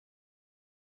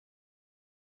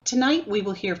Tonight, we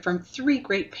will hear from three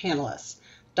great panelists: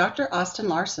 Dr. Austin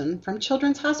Larson from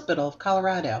Children's Hospital of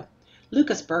Colorado,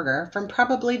 Lucas Berger from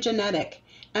Probably Genetic,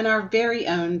 and our very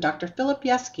own Dr. Philip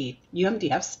Yeske,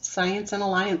 UMDF's Science and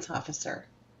Alliance Officer.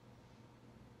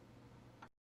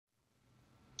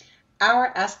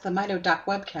 Our Ask the Mito Doc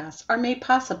webcasts are made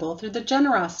possible through the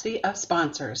generosity of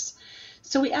sponsors.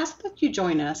 So we ask that you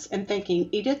join us in thanking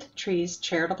Edith Trees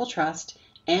Charitable Trust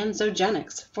and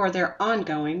Zogenix for their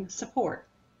ongoing support.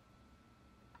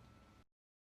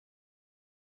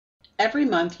 Every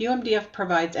month, UMDF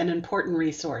provides an important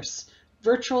resource: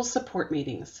 virtual support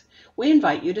meetings. We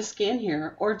invite you to scan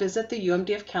here or visit the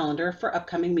UMDF calendar for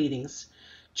upcoming meetings.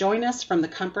 Join us from the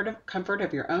comfort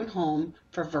of your own home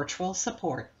for virtual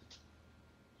support.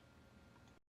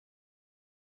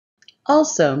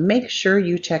 Also, make sure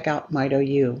you check out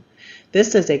MitoU.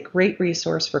 This is a great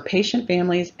resource for patient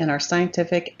families and our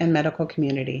scientific and medical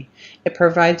community. It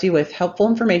provides you with helpful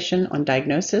information on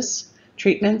diagnosis,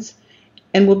 treatments,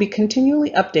 and will be continually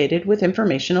updated with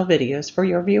informational videos for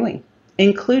your viewing,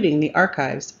 including the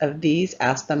archives of these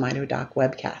Ask the Mito Doc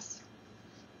webcasts.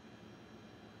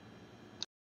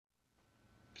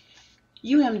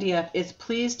 UMDF is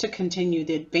pleased to continue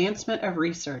the advancement of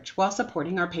research while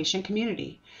supporting our patient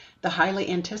community. The highly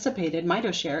anticipated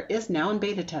MitoShare is now in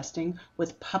beta testing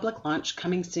with public launch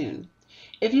coming soon.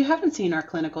 If you haven't seen our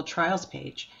clinical trials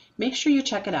page, make sure you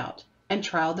check it out and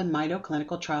trial the Mito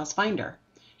Clinical Trials Finder.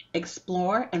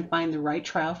 Explore and find the right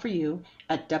trial for you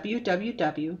at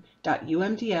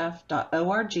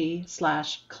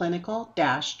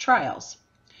www.umdf.org/clinical-trials.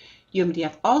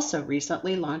 UMDF also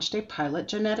recently launched a pilot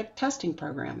genetic testing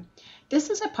program. This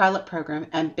is a pilot program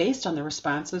and, based on the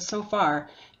responses so far,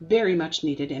 very much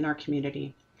needed in our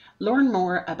community. Learn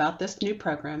more about this new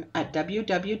program at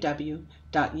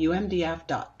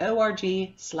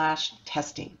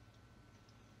www.umdf.org/testing.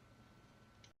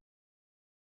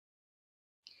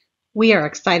 We are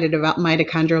excited about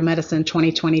Mitochondrial Medicine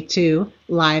 2022,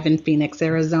 live in Phoenix,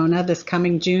 Arizona this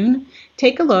coming June.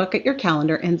 Take a look at your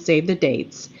calendar and save the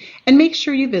dates. And make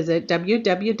sure you visit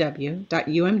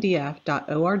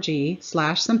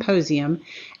www.umdf.org/symposium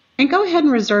and go ahead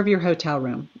and reserve your hotel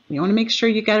room. You want to make sure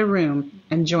you got a room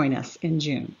and join us in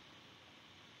June.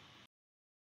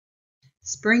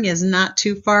 Spring is not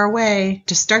too far away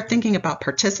to start thinking about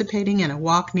participating in a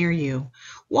walk near you.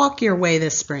 Walk your way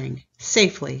this spring,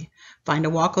 safely. Find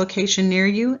a walk location near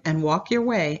you and walk your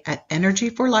way at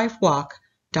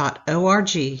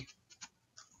energyforlifewalk.org.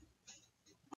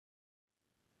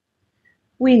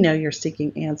 We know you're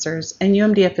seeking answers, and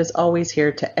UMDF is always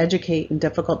here to educate in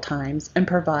difficult times and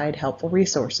provide helpful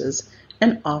resources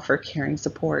and offer caring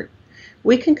support.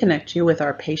 We can connect you with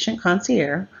our patient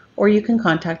concierge, or you can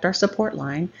contact our support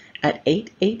line at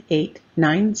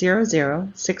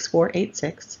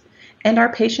 888-900-6486, and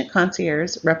our patient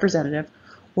concierge representative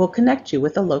will connect you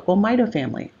with a local Mito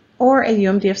family or a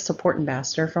UMDF support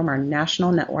ambassador from our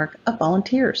national network of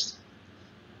volunteers.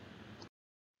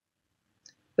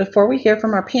 Before we hear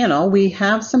from our panel, we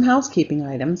have some housekeeping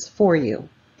items for you.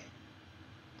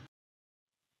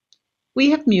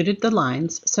 We have muted the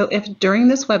lines, so if during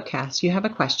this webcast you have a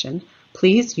question,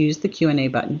 please use the Q&A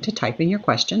button to type in your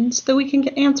question so that we can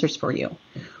get answers for you.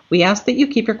 We ask that you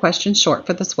keep your questions short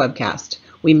for this webcast.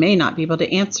 We may not be able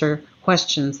to answer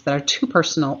questions that are too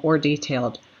personal or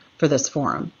detailed for this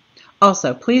forum.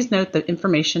 Also, please note the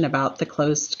information about the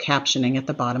closed captioning at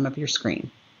the bottom of your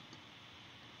screen.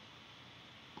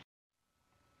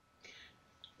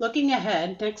 Looking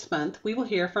ahead, next month, we will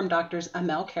hear from Drs.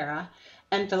 Amel Kara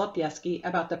and Philip Yeske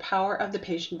about the power of the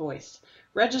patient voice.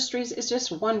 Registries is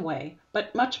just one way,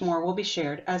 but much more will be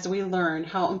shared as we learn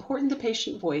how important the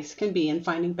patient voice can be in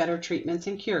finding better treatments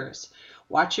and cures.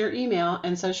 Watch your email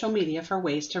and social media for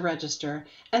ways to register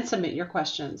and submit your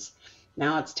questions.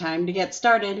 Now it's time to get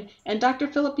started, and Dr.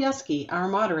 Philip Yeske, our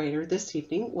moderator this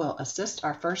evening, will assist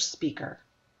our first speaker.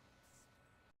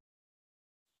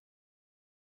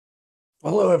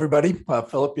 Hello, everybody.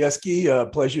 Philip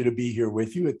Yeske, pleasure to be here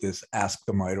with you at this Ask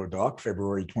the Mito Doc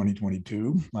February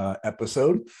 2022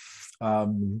 episode.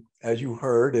 As you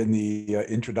heard in the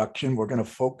introduction, we're going to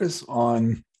focus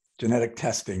on genetic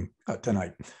testing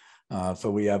tonight.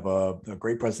 So we have a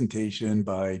great presentation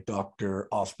by Dr.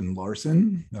 Austin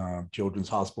Larson, Children's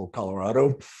Hospital,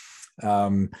 Colorado.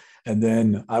 And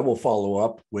then I will follow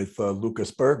up with Lucas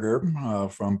Berger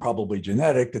from Probably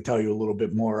Genetic to tell you a little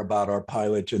bit more about our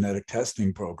pilot genetic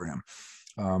testing program.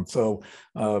 So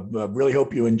really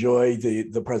hope you enjoy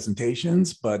the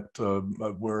presentations, but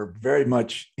we're very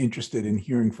much interested in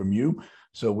hearing from you.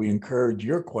 So we encourage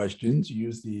your questions.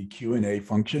 Use the Q&A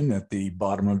function at the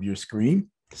bottom of your screen.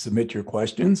 Submit your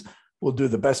questions. We'll do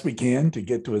the best we can to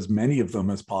get to as many of them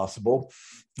as possible.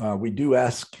 We do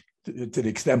ask to the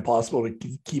extent possible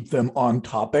to keep them on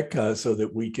topic so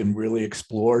that we can really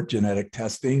explore genetic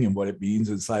testing and what it means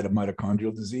inside of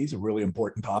mitochondrial disease, a really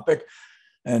important topic.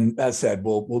 And as said,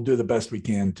 we'll do the best we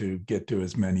can to get to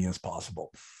as many as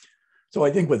possible. So I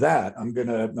think with that, I'm going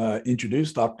to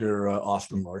introduce Dr.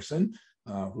 Austin Larson,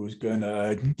 who's going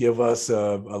to give us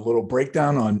a little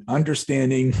breakdown on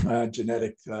understanding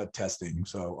genetic testing.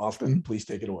 So Austin, please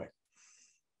take it away.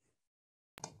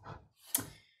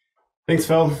 Thanks,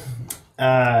 Phil.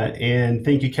 And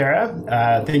thank you,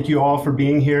 Kara. Thank you all for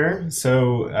being here.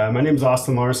 So my name is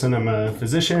Austin Larson. I'm a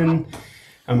physician.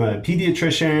 I'm a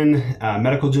pediatrician,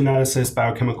 medical geneticist,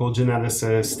 biochemical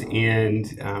geneticist,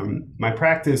 and my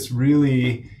practice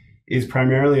really is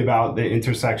primarily about the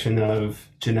intersection of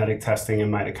genetic testing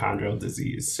and mitochondrial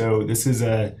disease. So this is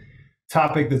a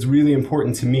topic that's really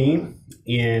important to me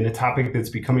and a topic that's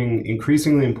becoming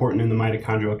increasingly important in the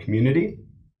mitochondrial community,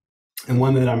 and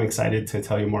one that I'm excited to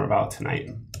tell you more about tonight.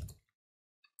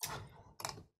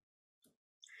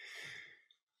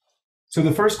 So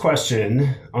the first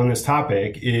question on this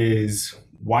topic is,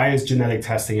 why is genetic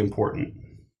testing important?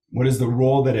 What is the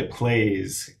role that it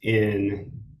plays in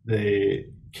the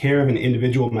care of an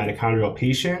individual mitochondrial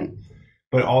patient,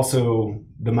 but also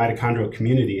the mitochondrial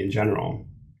community in general?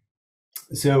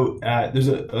 So there's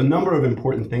a number of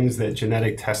important things that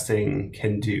genetic testing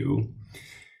can do.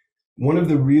 One of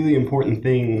the really important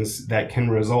things that can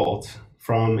result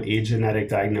from a genetic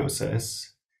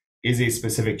diagnosis is a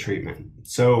specific treatment.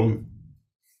 So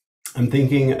I'm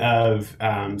thinking of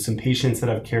some patients that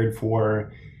I've cared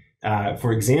for.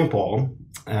 For example,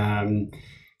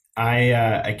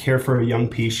 I care for a young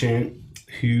patient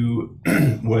who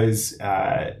was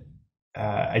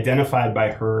identified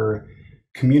by her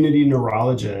community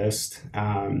neurologist.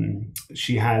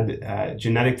 She had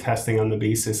genetic testing on the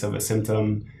basis of a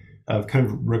symptom of kind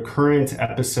of recurrent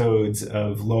episodes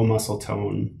of low muscle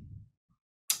tone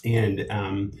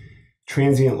and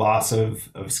transient loss of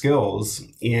skills.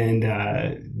 And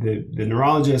the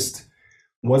neurologist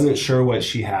wasn't sure what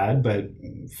she had, but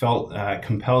felt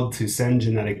compelled to send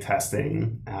genetic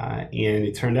testing. And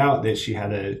it turned out that she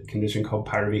had a condition called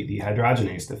pyruvate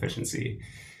dehydrogenase deficiency.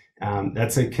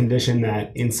 That's a condition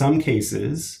that in some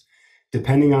cases,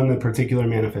 depending on the particular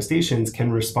manifestations,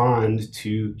 can respond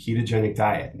to ketogenic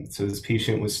diet. So this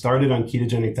patient was started on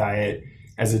ketogenic diet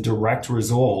as a direct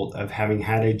result of having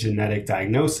had a genetic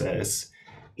diagnosis,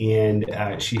 and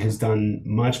she has done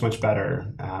much, much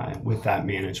better with that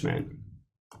management.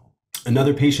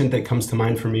 Another patient that comes to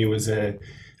mind for me was an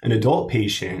adult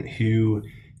patient who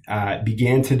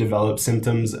began to develop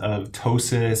symptoms of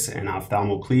ptosis and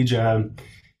ophthalmoplegia.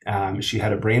 She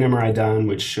had a brain MRI done,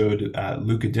 which showed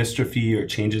leukodystrophy, or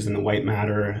changes in the white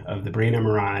matter of the brain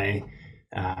MRI.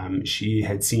 She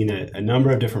had seen a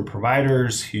number of different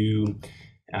providers who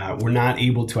were not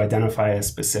able to identify a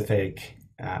specific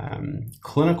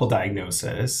clinical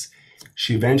diagnosis.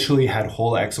 She eventually had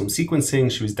whole exome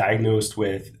sequencing. She was diagnosed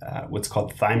with what's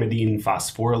called thymidine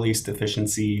phosphorylase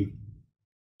deficiency,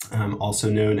 also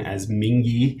known as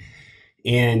MINGI.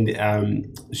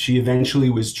 And she eventually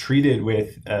was treated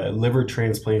with liver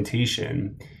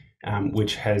transplantation,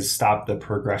 which has stopped the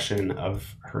progression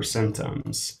of her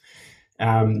symptoms.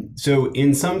 So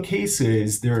in some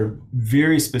cases, there are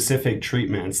very specific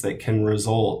treatments that can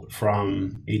result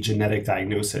from a genetic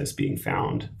diagnosis being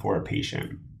found for a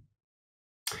patient.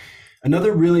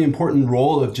 Another really important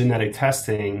role of genetic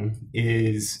testing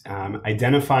is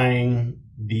identifying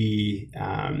the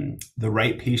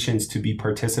right patients to be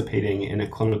participating in a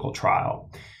clinical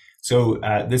trial. So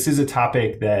this is a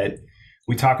topic that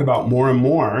we talk about more and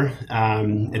more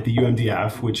at the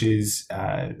UMDF, which is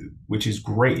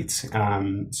great.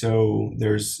 So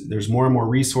there's more and more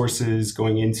resources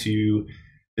going into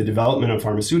the development of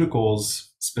pharmaceuticals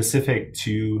specific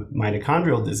to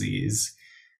mitochondrial disease,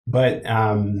 but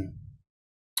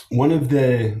one of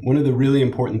the really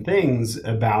important things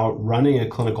about running a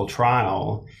clinical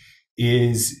trial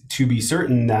is to be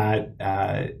certain that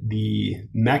the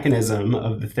mechanism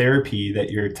of the therapy that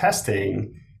you're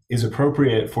testing is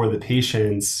appropriate for the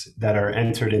patients that are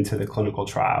entered into the clinical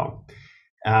trial.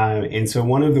 And so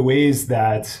one of the ways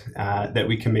that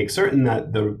we can make certain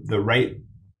that the right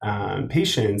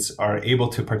patients are able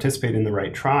to participate in the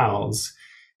right trials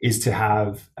is to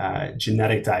have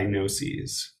genetic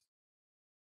diagnoses.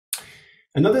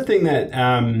 Another thing that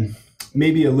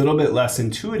may be a little bit less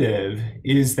intuitive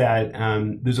is that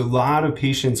there's a lot of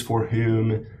patients for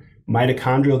whom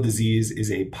mitochondrial disease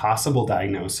is a possible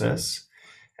diagnosis.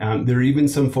 There are even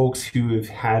some folks who have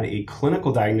had a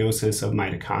clinical diagnosis of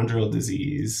mitochondrial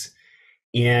disease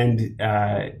And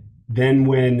then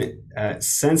when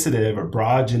sensitive or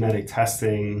broad genetic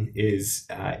testing is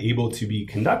able to be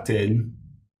conducted,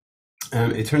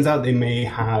 it turns out they may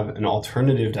have an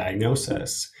alternative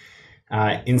diagnosis.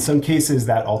 In some cases,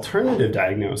 that alternative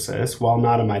diagnosis, while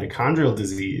not a mitochondrial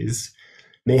disease,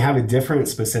 may have a different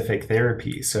specific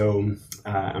therapy. So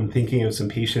I'm thinking of some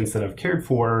patients that I've cared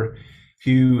for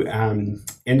who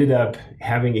ended up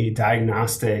having a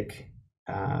diagnostic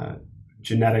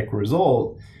genetic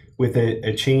result with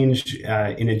a change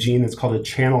in a gene that's called a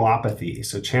channelopathy.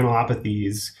 So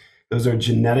channelopathies, those are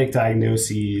genetic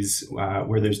diagnoses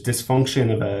where there's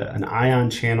dysfunction of an ion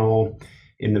channel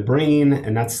in the brain,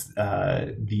 and that's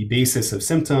the basis of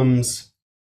symptoms.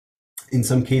 In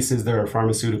some cases, there are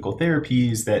pharmaceutical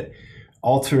therapies that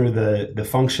alter the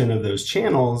function of those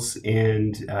channels,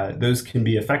 and those can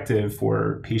be effective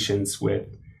for patients with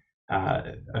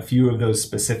a few of those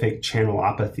specific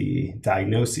channelopathy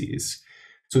diagnoses.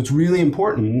 So it's really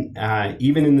important,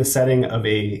 even in the setting of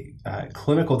a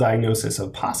clinical diagnosis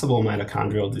of possible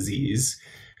mitochondrial disease,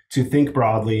 to think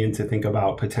broadly and to think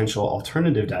about potential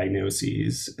alternative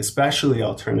diagnoses, especially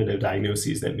alternative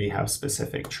diagnoses that may have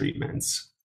specific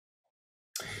treatments.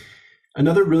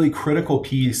 Another really critical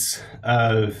piece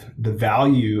of the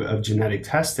value of genetic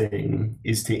testing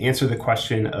is to answer the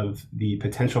question of the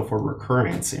potential for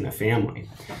recurrence in a family.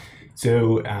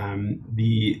 So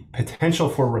the potential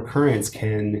for recurrence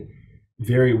can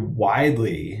vary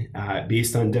widely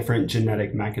based on different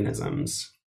genetic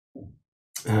mechanisms.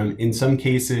 In some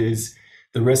cases,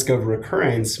 the risk of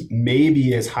recurrence may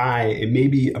be as high, it may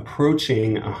be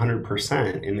approaching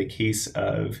 100% in the case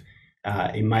of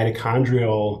a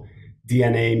mitochondrial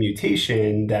DNA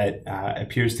mutation that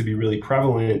appears to be really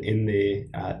prevalent in the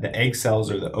egg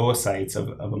cells or the oocytes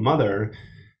of a mother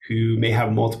who may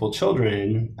have multiple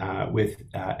children with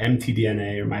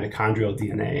mtDNA or mitochondrial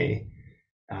DNA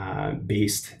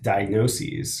based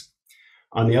diagnoses.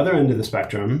 On the other end of the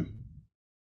spectrum,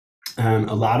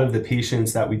 a lot of the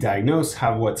patients that we diagnose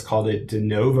have what's called a de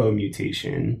novo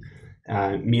mutation,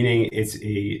 meaning it's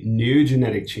a new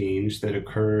genetic change that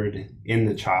occurred in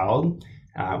the child,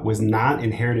 was not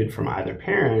inherited from either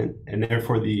parent, and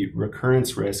therefore the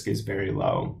recurrence risk is very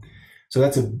low. So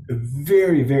that's a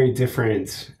very, very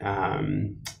different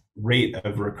rate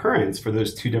of recurrence for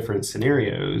those two different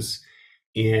scenarios.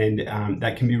 And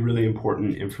that can be really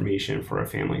important information for a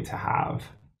family to have.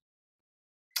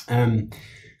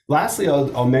 Lastly,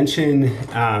 I'll mention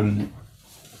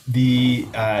the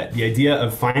idea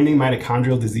of finding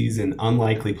mitochondrial disease in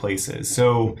unlikely places.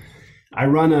 So I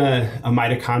run a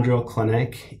mitochondrial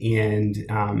clinic, and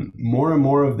more and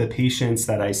more of the patients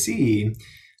that I see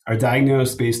are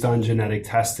diagnosed based on genetic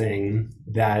testing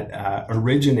that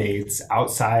originates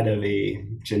outside of a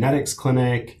genetics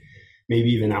clinic, maybe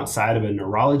even outside of a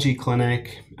neurology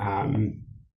clinic. And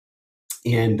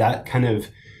that kind of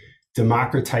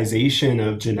democratization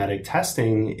of genetic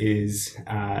testing is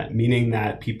meaning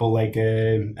that people like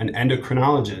an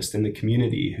endocrinologist in the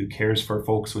community who cares for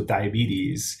folks with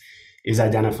diabetes is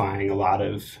identifying a lot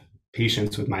of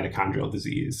patients with mitochondrial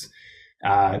disease.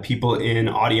 People in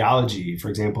audiology, for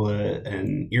example,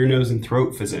 an ear, nose, and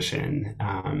throat physician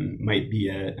might be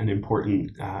an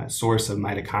important source of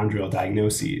mitochondrial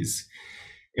diagnoses.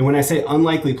 And when I say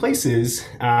unlikely places,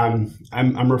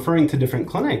 I'm referring to different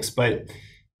clinics, but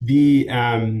the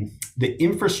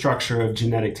infrastructure of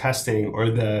genetic testing, or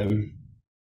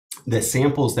the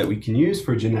samples that we can use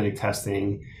for genetic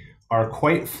testing, are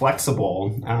quite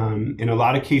flexible. In a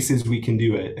lot of cases, we can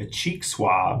do a cheek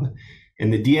swab,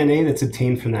 and the DNA that's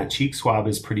obtained from that cheek swab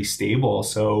is pretty stable.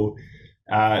 So,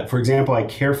 for example, I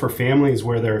care for families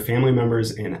where there are family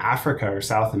members in Africa or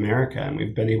South America, and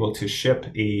we've been able to ship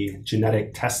a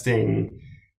genetic testing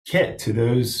kit to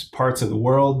those parts of the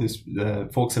world. The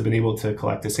folks have been able to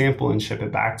collect a sample and ship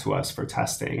it back to us for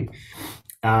testing.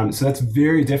 So that's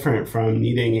very different from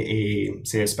needing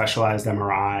say a specialized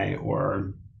MRI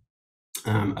or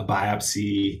a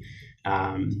biopsy,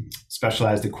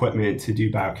 specialized equipment to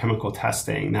do biochemical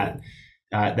testing.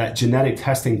 That genetic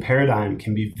testing paradigm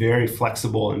can be very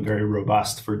flexible and very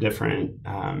robust for different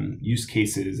use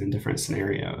cases and different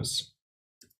scenarios.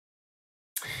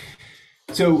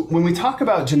 So when we talk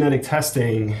about genetic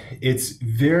testing, it's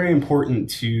very important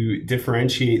to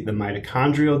differentiate the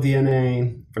mitochondrial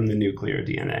DNA from the nuclear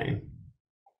DNA.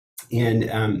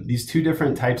 And these two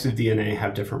different types of DNA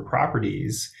have different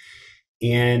properties.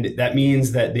 And that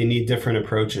means that they need different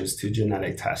approaches to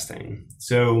genetic testing.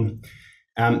 So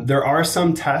there are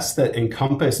some tests that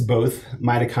encompass both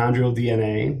mitochondrial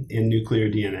DNA and nuclear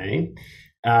DNA.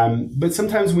 But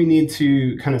sometimes we need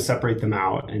to kind of separate them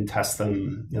out and test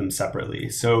them separately.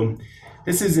 So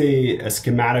this is a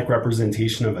schematic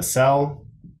representation of a cell.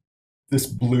 This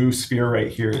blue sphere right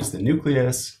here is the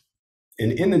nucleus.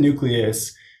 And in the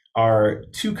nucleus are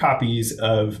 2 copies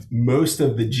of most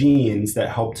of the genes that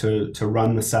help to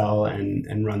run the cell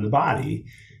and run the body.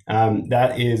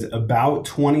 That is about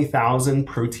 20,000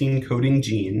 protein coding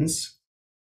genes.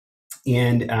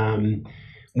 And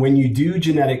when you do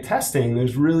genetic testing,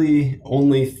 there's really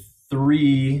only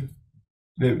 3.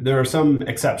 There are some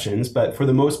exceptions, but for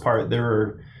the most part, there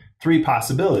are 3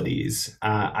 possibilities.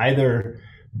 Either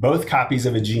both copies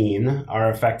of a gene are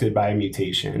affected by a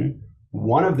mutation,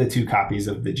 one of the 2 copies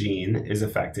of the gene is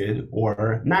affected,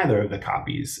 or neither of the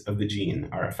copies of the gene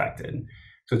are affected.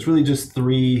 So it's really just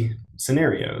 3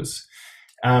 scenarios.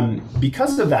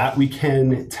 Because of that, we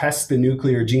can test the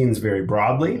nuclear genes very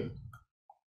broadly,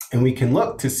 and we can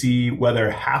look to see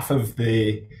whether half of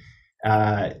the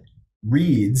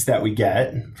reads that we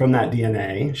get from that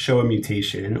DNA show a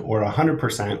mutation, or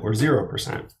 100% or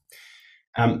 0%.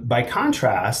 By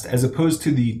contrast, as opposed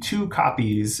to the 2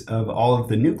 copies of all of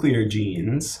the nuclear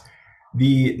genes,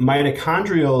 the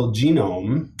mitochondrial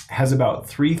genome has about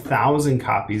 3,000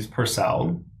 copies per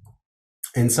cell,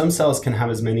 and some cells can have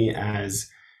as many as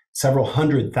several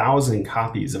 100,000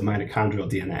 copies of mitochondrial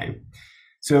DNA.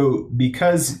 So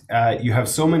because you have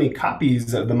so many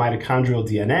copies of the mitochondrial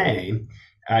DNA,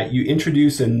 you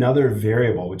introduce another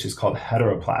variable, which is called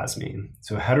heteroplasmy.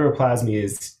 So heteroplasmy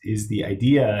is the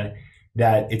idea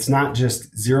that it's not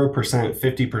just 0%,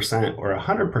 50%, or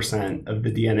 100% of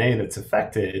the DNA that's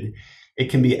affected. It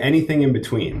can be anything in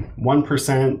between,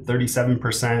 1%,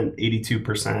 37%,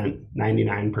 82%,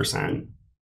 99%.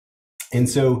 And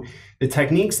so the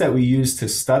techniques that we use to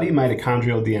study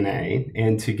mitochondrial DNA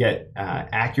and to get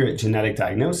accurate genetic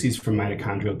diagnoses from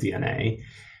mitochondrial DNA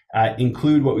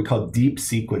include what we call deep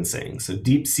sequencing. So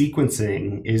deep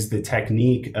sequencing is the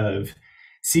technique of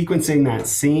sequencing that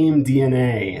same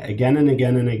DNA again and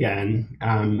again and again,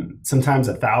 sometimes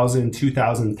 1,000,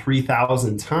 2,000,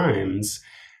 3,000 times,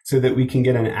 so that we can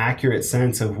get an accurate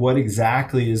sense of what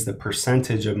exactly is the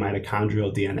percentage of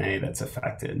mitochondrial DNA that's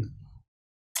affected.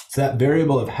 So that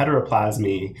variable of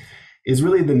heteroplasmy is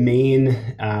really the main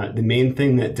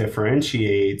thing that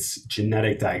differentiates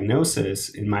genetic diagnosis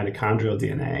in mitochondrial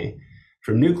DNA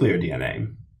from nuclear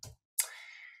DNA.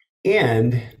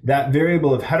 And that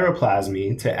variable of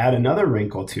heteroplasmy, to add another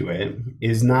wrinkle to it,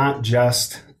 is not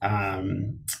just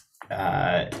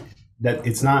that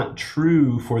it's not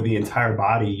true for the entire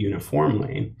body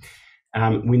uniformly.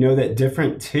 We know that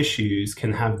different tissues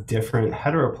can have different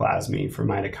heteroplasmy for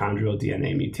mitochondrial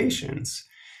DNA mutations.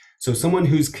 So someone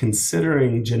who's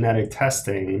considering genetic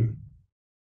testing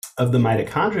of the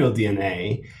mitochondrial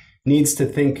DNA needs to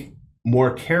think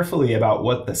more carefully about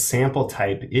what the sample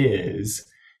type is,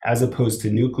 as opposed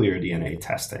to nuclear DNA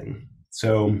testing.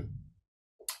 So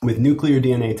with nuclear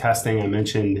DNA testing, I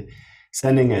mentioned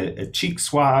sending a cheek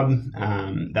swab.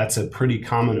 That's a pretty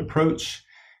common approach.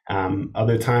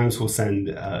 Other times we'll send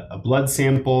a blood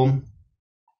sample.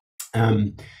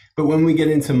 But when we get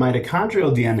into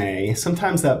mitochondrial DNA,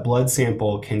 sometimes that blood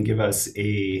sample can give us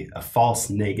a false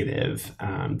negative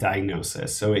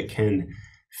diagnosis. So it can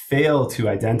fail to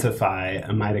identify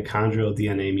a mitochondrial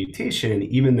DNA mutation,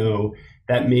 even though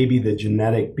that may be the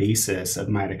genetic basis of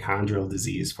mitochondrial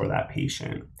disease for that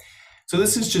patient. So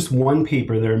this is just one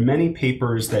paper. There are many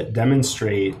papers that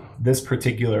demonstrate this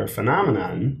particular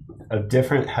phenomenon of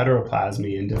different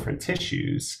heteroplasmy in different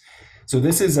tissues. So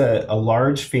this is a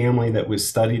large family that was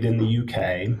studied in the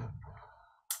UK.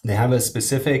 They have a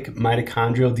specific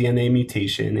mitochondrial DNA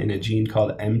mutation in a gene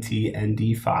called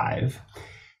MTND5.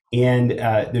 And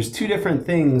there's 2 different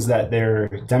things that they're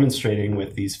demonstrating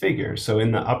with these figures. So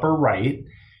in the upper right,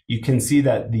 you can see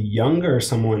that the younger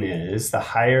someone is, the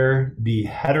higher the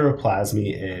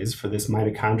heteroplasmy is for this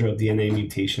mitochondrial DNA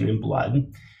mutation in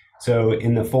blood. So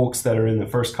in the folks that are in the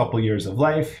first couple years of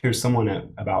life, here's someone at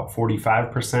about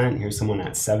 45%, here's someone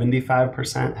at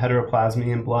 75%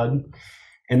 heteroplasmy in blood.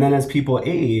 And then as people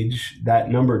age, that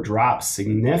number drops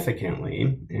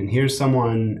significantly. And here's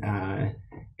someone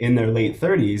in their late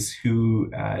 30s who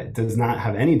does not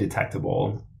have any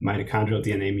detectable mitochondrial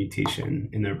DNA mutation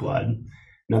in their blood.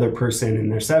 Another person in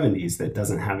their 70s that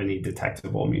doesn't have any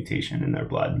detectable mutation in their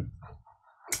blood.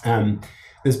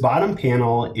 This bottom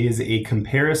panel is a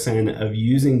comparison of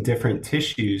using different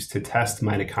tissues to test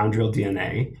mitochondrial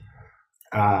DNA.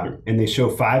 And they show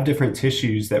 5 different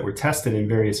tissues that were tested in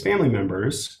various family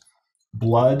members: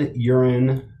 blood,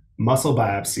 urine, muscle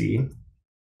biopsy,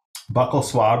 buccal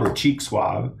swab or cheek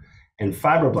swab, and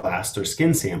fibroblast or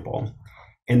skin sample.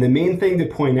 And the main thing to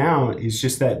point out is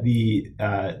just that the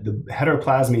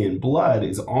heteroplasmy in blood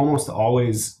is almost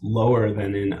always lower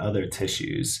than in other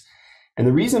tissues. And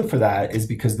the reason for that is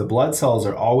because the blood cells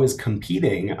are always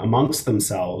competing amongst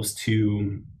themselves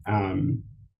to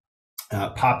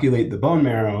populate the bone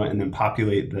marrow and then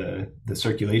populate the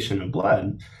circulation of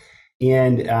blood.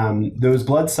 And those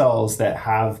blood cells that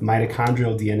have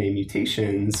mitochondrial DNA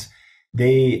mutations,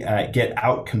 they get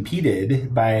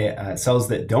outcompeted by cells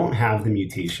that don't have the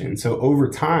mutation. So over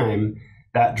time,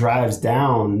 that drives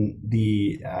down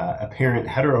the apparent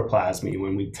heteroplasmy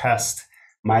when we test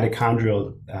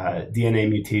mitochondrial DNA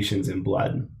mutations in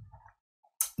blood.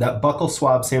 That buccal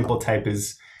swab sample type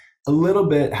is a little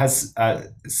bit, has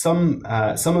some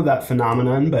of that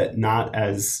phenomenon, but not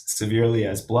as severely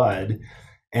as blood.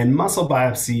 And muscle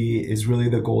biopsy is really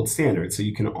the gold standard. So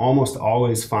you can almost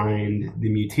always find the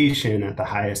mutation at the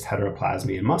highest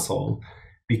heteroplasmy in muscle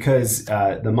because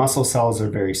the muscle cells are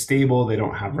very stable, they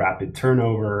don't have rapid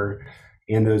turnover,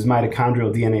 and those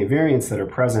mitochondrial DNA variants that are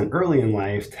present early in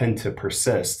life tend to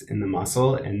persist in the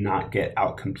muscle and not get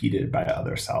outcompeted by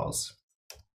other cells.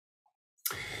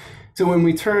 So when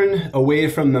we turn away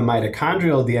from the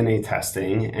mitochondrial DNA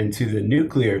testing and to the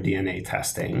nuclear DNA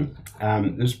testing,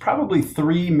 there's probably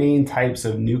three main types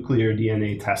of nuclear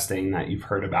DNA testing that you've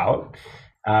heard about.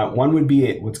 One would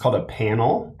be what's called a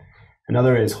panel,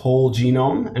 another is whole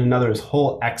genome, and another is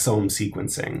whole exome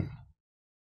sequencing.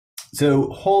 So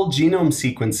whole genome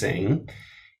sequencing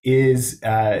is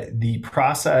the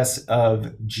process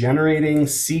of generating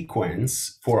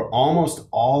sequence for almost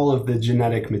all of the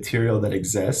genetic material that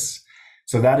exists.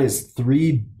 So that is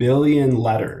 3 billion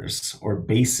letters or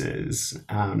bases.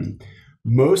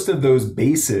 Most of those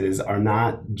bases are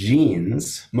not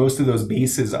genes. Most of those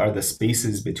bases are the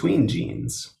spaces between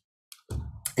genes.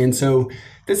 And so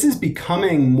this is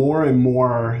becoming more and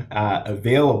more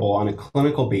available on a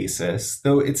clinical basis,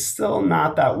 though it's still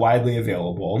not that widely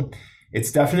available.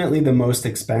 It's definitely the most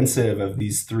expensive of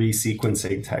these three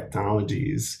sequencing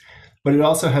technologies, but it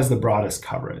also has the broadest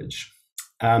coverage.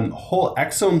 Whole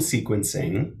exome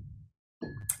sequencing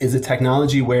is a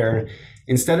technology where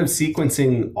instead of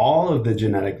sequencing all of the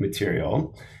genetic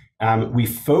material, we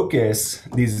focus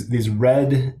these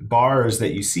red bars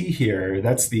that you see here.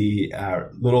 That's the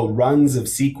little runs of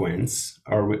sequence,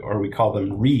 or we call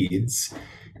them reads.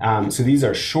 So these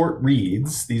are short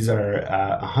reads. These are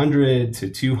 100 to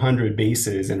 200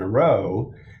 bases in a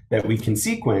row that we can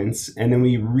sequence, and then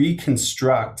we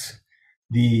reconstruct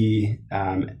the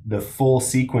full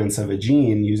sequence of a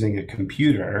gene using a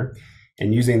computer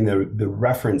and using the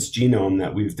reference genome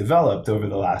that we've developed over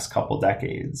the last couple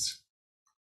decades.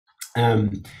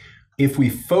 If we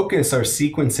focus our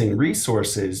sequencing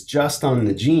resources just on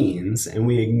the genes and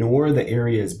we ignore the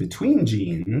areas between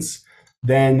genes,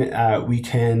 then we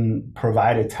can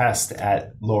provide a test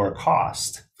at lower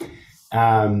cost.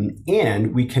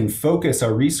 And we can focus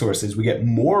our resources. We get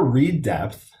more read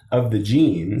depth of the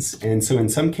genes. And so in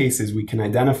some cases, we can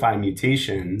identify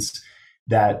mutations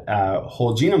that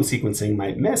whole genome sequencing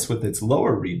might miss with its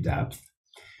lower read depth.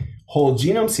 Whole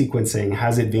genome sequencing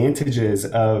has advantages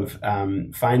of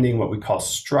finding what we call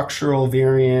structural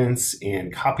variants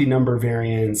and copy number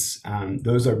variants.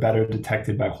 Those are better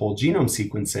detected by whole genome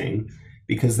sequencing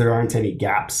because there aren't any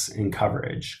gaps in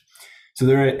coverage. So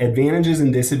there are advantages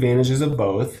and disadvantages of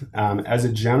both. As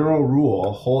a general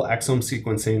rule, whole exome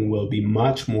sequencing will be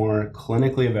much more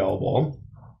clinically available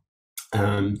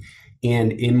and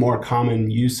in more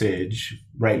common usage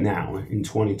right now in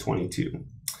 2022.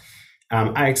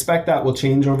 I expect that will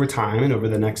change over time, and over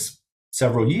the next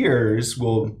several years,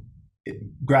 we'll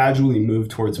gradually move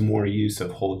towards more use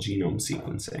of whole genome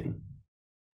sequencing.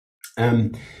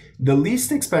 The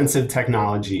least expensive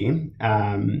technology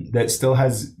that still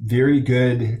has very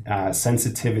good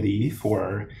sensitivity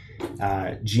for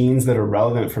genes that are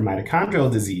relevant for mitochondrial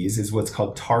disease is what's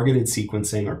called targeted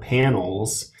sequencing, or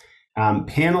panels.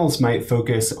 Panels might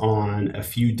focus on a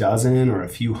few dozen or a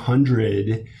few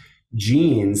hundred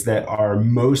genes that are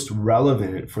most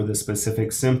relevant for the specific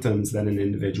symptoms that an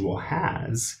individual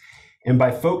has. And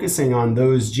by focusing on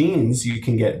those genes, you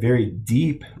can get very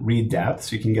deep read depth.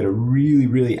 So you can get a really,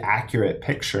 really accurate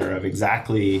picture of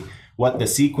exactly what the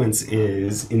sequence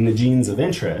is in the genes of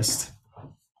interest.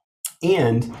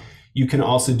 And you can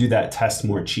also do that test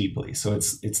more cheaply. So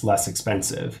it's less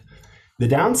expensive. The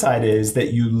downside is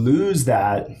that you lose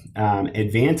that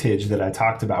advantage that I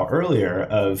talked about earlier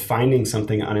of finding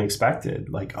something unexpected.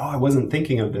 Like, oh, I wasn't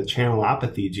thinking of the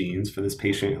channelopathy genes for this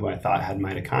patient who I thought had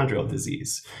mitochondrial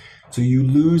disease. So you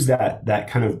lose that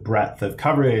kind of breadth of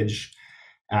coverage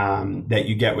that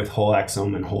you get with whole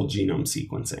exome and whole genome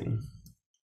sequencing.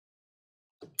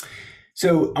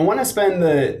 So I want to spend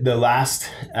the last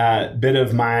bit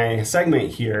of my segment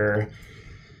here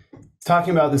talking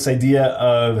about this idea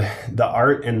of the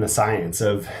art and the science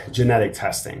of genetic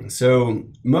testing. So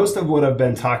most of what I've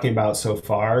been talking about so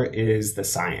far is the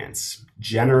science,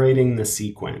 generating the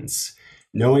sequence,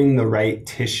 knowing the right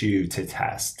tissue to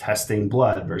test, testing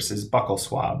blood versus buccal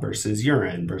swab versus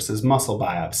urine versus muscle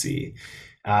biopsy,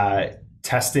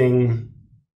 testing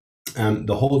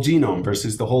the whole genome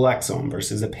versus the whole exome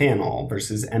versus a panel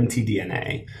versus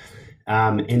mtDNA.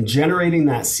 And generating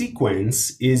that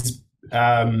sequence is,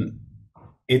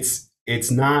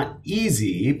 it's not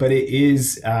easy, but it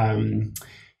is,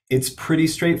 it's pretty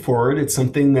straightforward. It's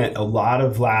something that a lot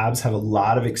of labs have a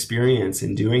lot of experience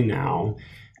in doing now.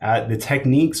 The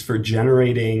techniques for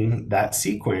generating that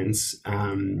sequence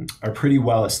are pretty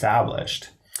well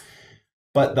established.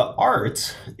 But the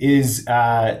art is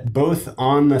both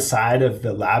on the side of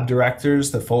the lab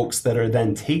directors, the folks that are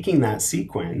then taking that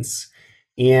sequence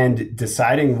and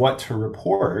deciding what to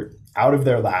report out of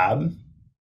their lab,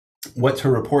 what to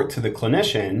report to the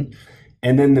clinician,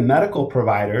 and then the medical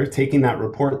provider taking that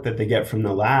report that they get from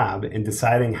the lab and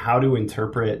deciding how to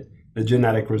interpret the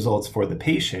genetic results for the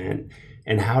patient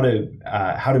and how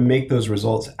to make those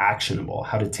results actionable,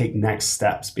 how to take next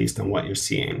steps based on what you're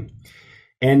seeing.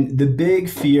 And the big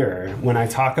fear when I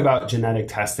talk about genetic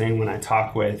testing, when I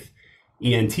talk with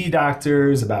ENT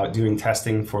doctors about doing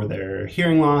testing for their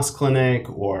hearing loss clinic,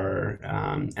 or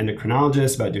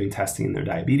endocrinologists about doing testing in their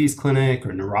diabetes clinic,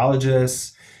 or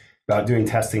neurologists about doing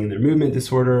testing in their movement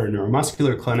disorder or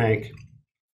neuromuscular clinic,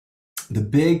 the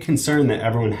big concern that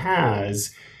everyone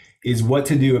has is what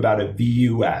to do about a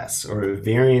VUS, or a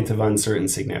variant of uncertain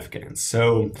significance.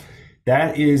 So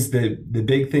that is the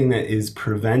big thing that is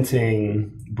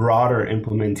preventing broader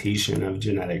implementation of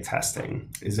genetic testing,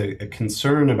 is a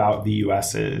concern about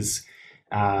VUSs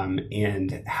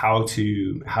and how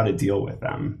to deal with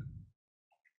them.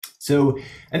 So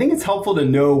I think it's helpful to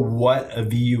know what a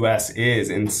VUS is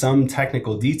in some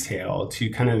technical detail to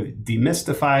kind of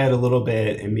demystify it a little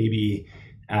bit, and maybe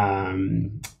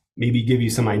give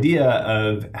you some idea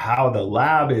of how the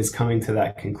lab is coming to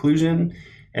that conclusion,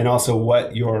 and also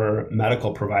what your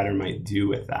medical provider might do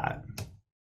with that.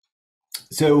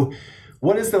 So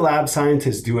what is the lab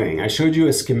scientist doing? I showed you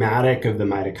a schematic of the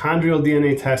mitochondrial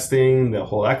DNA testing, the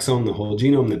whole exome, the whole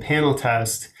genome, the panel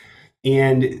test.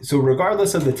 And so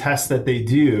regardless of the test that they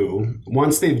do,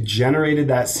 once they've generated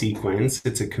that sequence,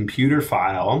 it's a computer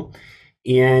file,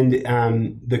 and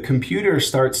the computer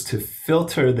starts to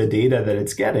filter the data that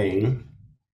it's getting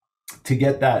to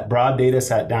get that broad data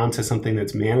set down to something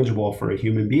that's manageable for a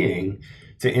human being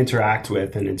to interact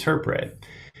with and interpret.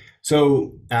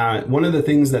 So one of the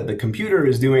things that the computer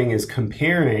is doing is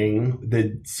comparing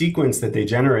the sequence that they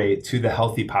generate to the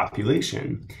healthy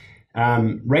population.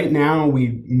 Right now,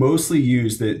 we mostly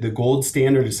use the gold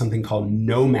standard is something called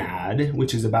NOMAD,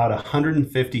 which is about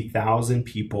 150,000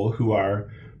 people who are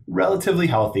relatively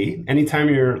healthy. Anytime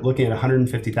you're looking at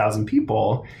 150,000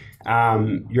 people,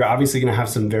 you're obviously going to have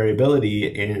some variability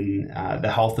in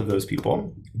the health of those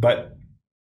people. But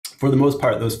for the most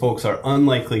part, those folks are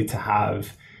unlikely to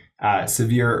have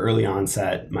severe early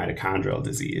onset mitochondrial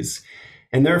disease.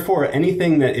 And therefore,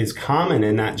 anything that is common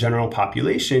in that general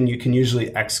population, you can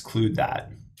usually exclude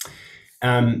that.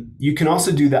 You can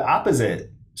also do the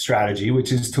opposite strategy,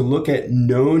 which is to look at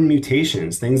known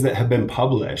mutations, things that have been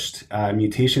published,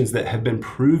 mutations that have been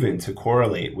proven to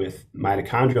correlate with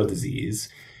mitochondrial disease.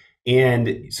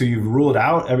 And so you've ruled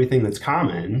out everything that's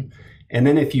common. And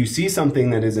then if you see something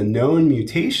that is a known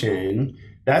mutation,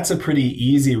 that's a pretty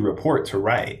easy report to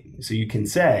write. So you can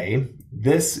say,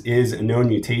 this is a known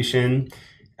mutation.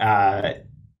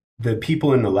 The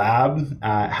people in the lab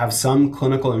have some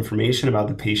clinical information about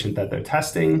the patient that they're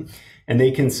testing. And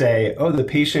they can say, oh, the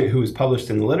patient who was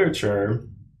published in the literature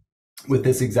with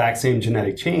this exact same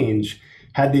genetic change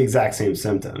had the exact same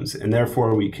symptoms. And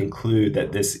therefore, we conclude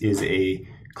that this is a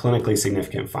clinically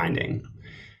significant finding.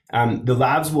 The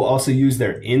labs will also use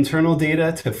their internal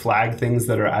data to flag things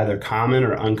that are either common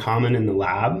or uncommon in the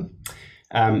lab.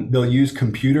 They'll use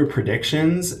computer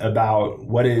predictions about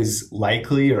what is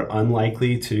likely or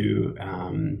unlikely to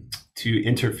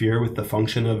interfere with the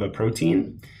function of a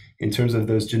protein in terms of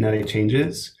those genetic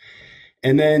changes.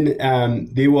 And then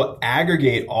they will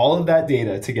aggregate all of that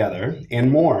data together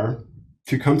and more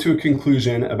to come to a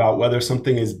conclusion about whether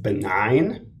something is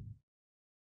benign,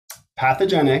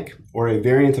 pathogenic, or a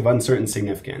variant of uncertain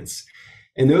significance.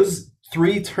 And those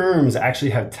three terms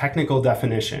actually have technical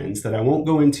definitions that I won't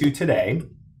go into today,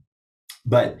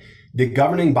 but the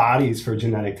governing bodies for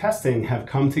genetic testing have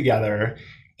come together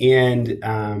and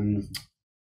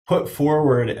put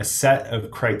forward a set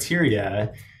of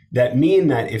criteria that mean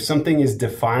that if something is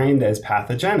defined as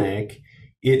pathogenic,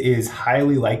 it is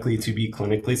highly likely to be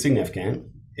clinically significant.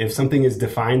 If something is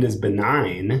defined as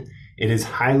benign, it is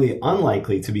highly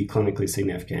unlikely to be clinically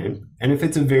significant. And if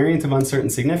it's a variant of uncertain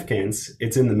significance,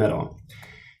 it's in the middle.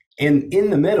 And in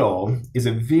the middle is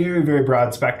a very, very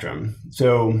broad spectrum.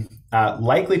 So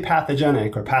likely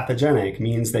pathogenic or pathogenic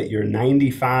means that you're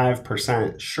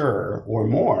 95% sure or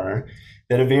more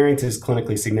that a variant is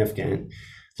clinically significant.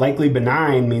 Likely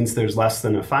benign means there's less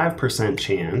than a 5%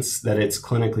 chance that it's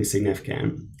clinically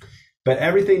significant. But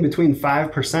everything between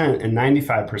 5% and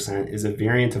 95% is a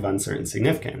variant of uncertain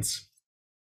significance.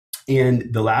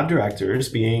 And the lab directors,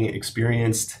 being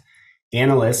experienced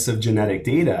analysts of genetic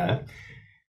data,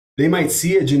 they might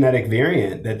see a genetic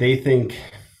variant that they think,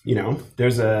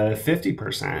 there's a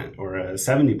 50% or a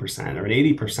 70% or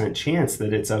an 80% chance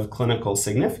that it's of clinical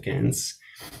significance.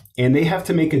 And they have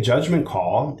to make a judgment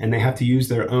call, and they have to use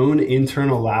their own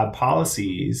internal lab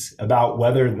policies about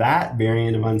whether that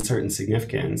variant of uncertain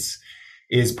significance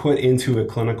is put into a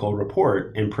clinical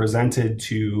report and presented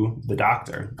to the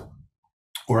doctor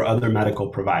or other medical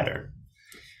provider.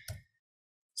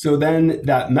 So then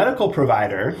that medical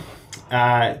provider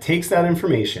takes that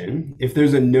information. If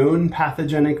there's a known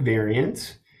pathogenic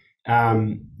variant,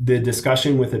 the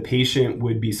discussion with a patient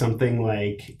would be something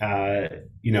like,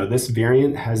 this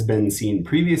variant has been seen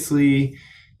previously.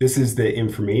 This is the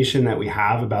information that we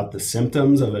have about the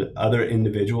symptoms of other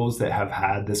individuals that have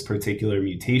had this particular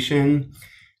mutation.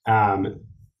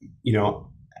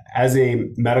 As a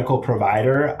medical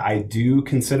provider, I do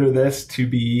consider this to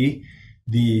be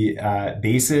the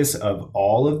basis of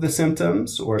all of the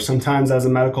symptoms, or sometimes as a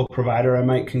medical provider, I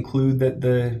might conclude that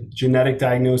the genetic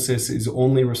diagnosis is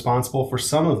only responsible for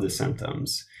some of the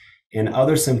symptoms, and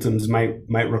other symptoms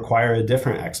might require a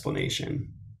different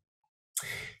explanation.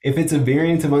 If it's a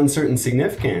variant of uncertain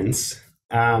significance,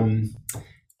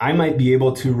 I might be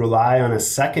able to rely on a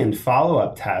second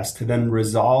follow-up test to then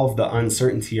resolve the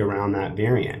uncertainty around that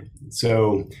variant.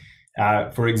 So,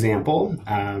 for example,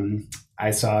 I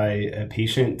saw a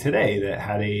patient today that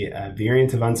had a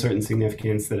variant of uncertain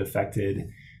significance that affected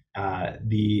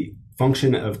the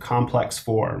function of complex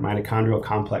 4, mitochondrial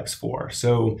complex 4.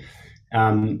 So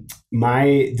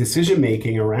my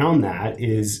decision-making around that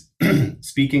is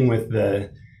speaking with the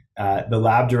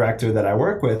lab director that I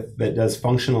work with that does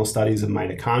functional studies of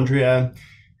mitochondria,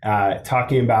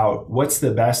 talking about what's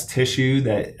the best tissue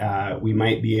that we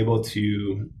might be able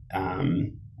to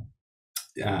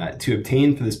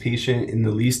obtain for this patient in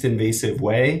the least invasive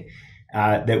way,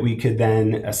 that we could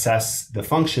then assess the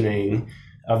functioning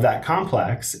of that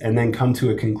complex and then come to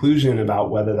a conclusion about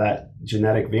whether that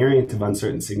genetic variant of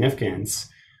uncertain significance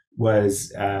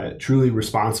was truly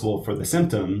responsible for the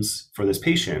symptoms for this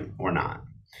patient or not.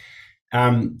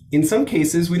 In some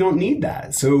cases, we don't need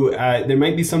that. So there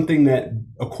might be something that,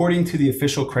 according to the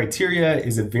official criteria,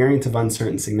 is a variant of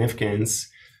uncertain significance,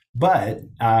 but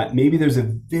maybe there's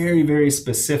a very, very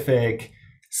specific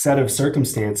set of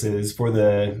circumstances for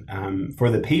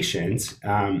the patient.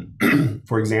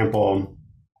 For example,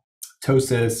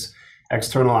 ptosis,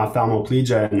 external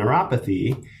ophthalmoplegia, and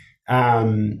neuropathy.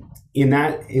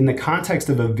 In the context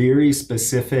of a very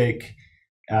specific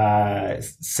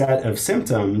set of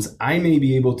symptoms, I may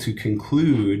be able to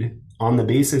conclude on the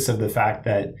basis of the fact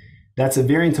that that's a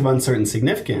variant of uncertain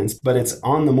significance, but it's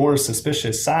on the more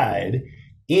suspicious side.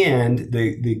 And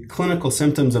the clinical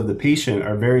symptoms of the patient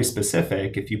are very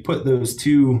specific. If you put those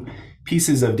two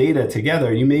pieces of data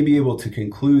together, you may be able to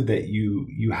conclude that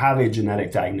you have a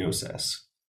genetic diagnosis.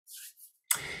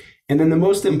 And then the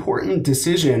most important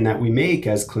decision that we make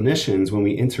as clinicians when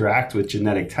we interact with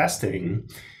genetic testing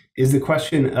is the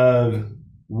question of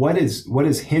what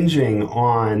is hinging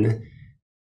on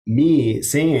me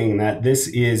saying that this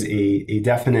is a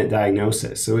definite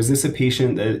diagnosis. So is this a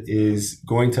patient that is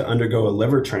going to undergo a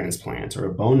liver transplant or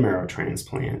a bone marrow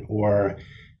transplant, or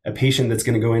a patient that's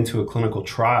going to go into a clinical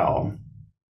trial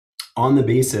on the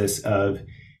basis of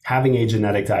having a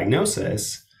genetic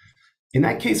diagnosis? In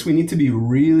that case, we need to be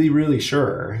really, really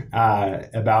sure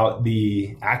about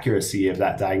the accuracy of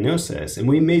that diagnosis. And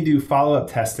we may do follow-up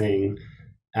testing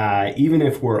even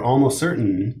if we're almost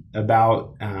certain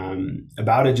about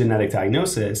a genetic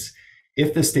diagnosis,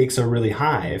 if the stakes are really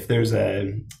high, if there's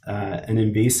an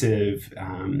invasive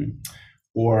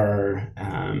or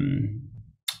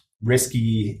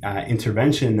risky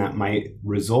intervention that might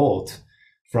result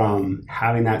from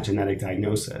having that genetic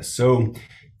diagnosis. So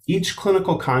each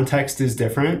clinical context is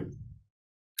different.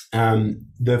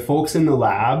 The folks in the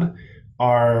lab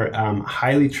are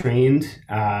highly trained.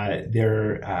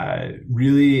 They're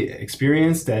really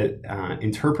experienced at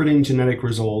interpreting genetic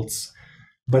results.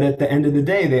 But at the end of the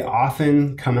day, they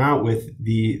often come out with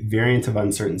the variant of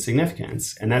uncertain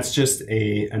significance. And that's just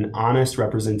an honest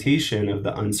representation of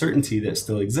the uncertainty that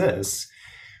still exists.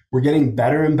 We're getting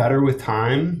better and better with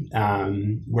time.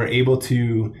 We're able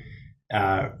to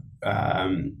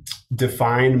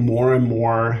define more and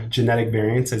more genetic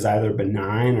variants as either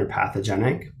benign or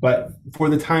pathogenic. But for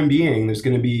the time being, there's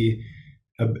going to be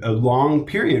a long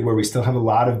period where we still have a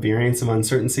lot of variants of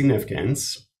uncertain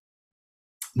significance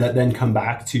that then come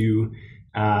back to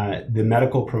the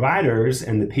medical providers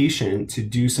and the patient to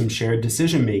do some shared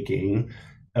decision making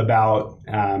about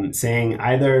saying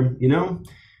either,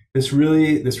 this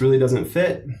really doesn't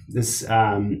fit. This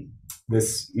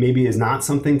maybe is not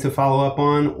something to follow up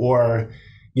on, or,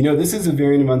 this is a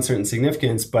variant of uncertain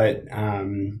significance, but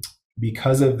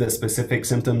because of the specific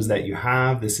symptoms that you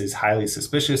have, this is highly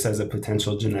suspicious as a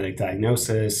potential genetic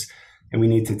diagnosis, and we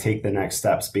need to take the next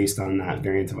steps based on that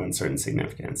variant of uncertain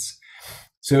significance.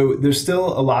 So there's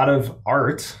still a lot of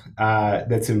art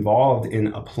that's involved in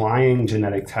applying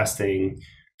genetic testing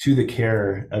to the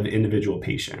care of individual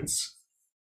patients.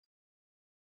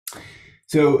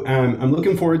 So I'm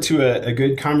looking forward to a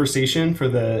good conversation for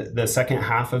the second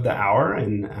half of the hour,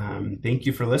 and thank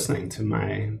you for listening to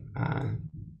my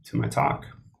talk.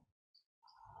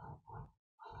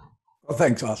 Well,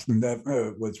 thanks, Austin. That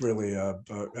was really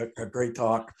a great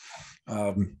talk.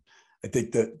 I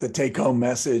think that the take-home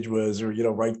message was,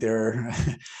 right there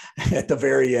at the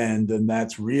very end, and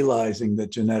that's realizing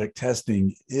that genetic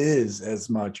testing is as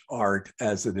much art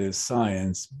as it is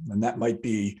science, and that might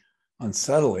be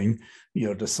unsettling,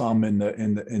 to some in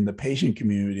the patient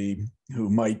community who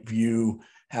might view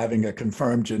having a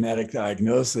confirmed genetic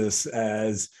diagnosis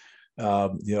as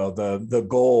the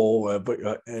goal,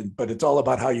 but it's all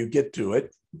about how you get to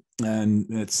it, and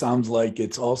it sounds like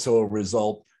it's also a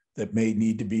result that may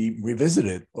need to be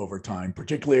revisited over time,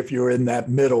 particularly if you're in that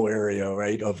middle area,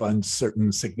 right, of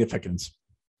uncertain significance.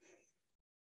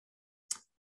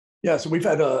 Yeah, so we've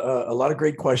had a lot of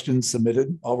great questions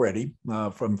submitted already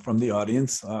from the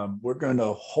audience. We're going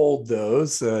to hold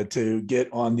those to get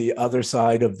on the other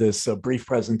side of this brief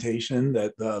presentation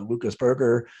that Lucas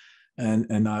Berger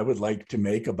and I would like to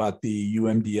make about the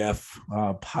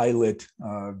UMDF pilot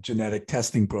genetic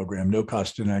testing program,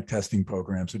 no-cost genetic testing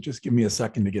program. So just give me a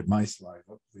second to get my slide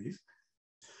up, please.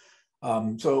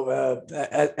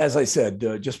 As I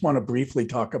said, just want to briefly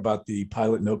talk about the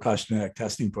pilot no-cost genetic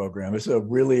testing program. It's a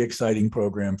really exciting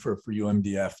program for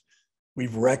UMDF.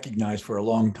 We've recognized for a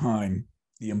long time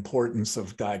the importance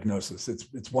of diagnosis.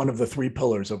 It's one of the three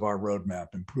pillars of our roadmap: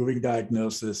 improving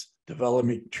diagnosis,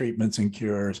 developing treatments and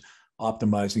cures,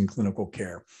 optimizing clinical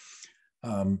care.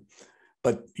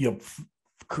 But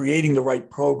creating the right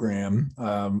program,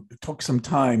 it took some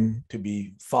time to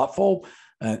be thoughtful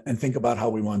and think about how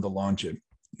we wanted to launch it.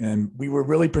 And we were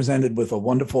really presented with a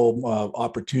wonderful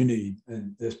opportunity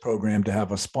in this program to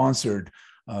have a sponsored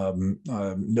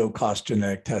no-cost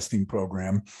genetic testing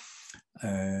program.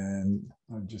 And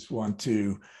I just want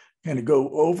to kind of go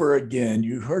over again.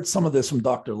 You heard some of this from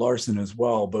Dr. Larson as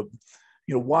well, but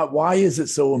why is it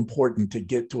so important to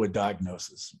get to a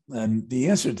diagnosis? And the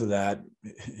answer to that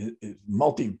is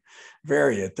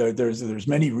multivariate. There's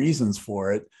many reasons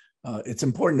for it. It's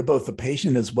important to both the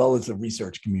patient as well as the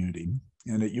research community.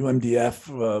 And at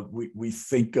UMDF, we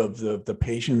think of the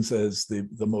patients as the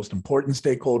most important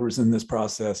stakeholders in this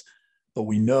process, but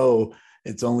we know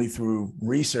it's only through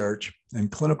research and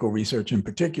clinical research in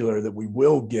particular that we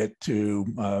will get to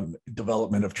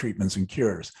development of treatments and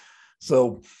cures.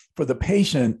 So for the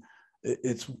patient,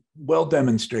 it's well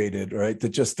demonstrated, right, that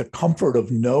just the comfort of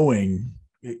knowing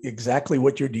exactly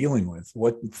what you're dealing with,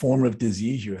 what form of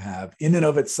disease you have, in and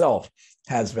of itself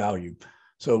has value.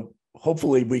 So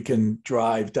hopefully we can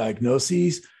drive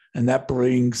diagnoses, and that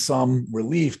brings some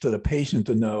relief to the patient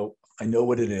to know, I know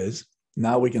what it is.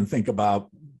 Now we can think about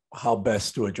how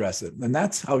best to address it. And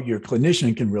that's how your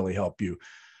clinician can really help you.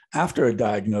 After a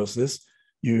diagnosis,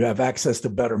 you have access to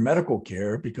better medical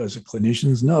care because the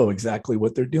clinicians know exactly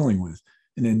what they're dealing with.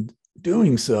 And in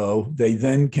doing so, they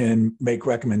then can make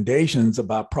recommendations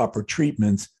about proper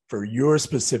treatments for your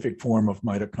specific form of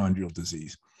mitochondrial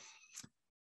disease.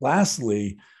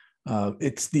 Lastly,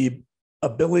 it's the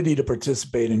ability to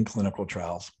participate in clinical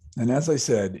trials. And as I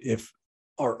said, if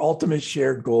our ultimate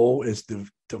shared goal is to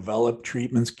develop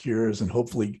treatments, cures, and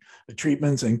hopefully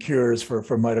treatments and cures for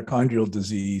mitochondrial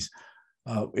disease,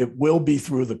 it will be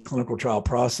through the clinical trial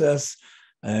process,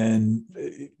 and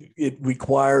it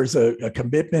requires a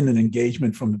commitment and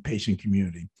engagement from the patient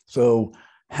community. So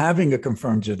having a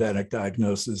confirmed genetic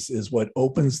diagnosis is what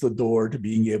opens the door to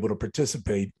being able to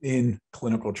participate in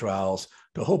clinical trials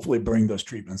to hopefully bring those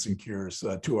treatments and cures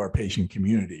to our patient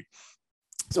community.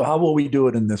 So how will we do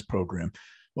it in this program?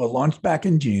 Well, it launched back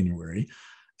in January,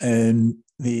 and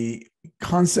the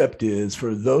concept is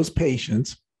for those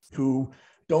patients who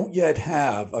don't yet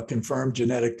have a confirmed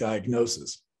genetic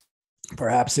diagnosis.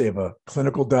 Perhaps they have a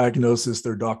clinical diagnosis.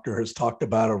 Their doctor has talked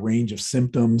about a range of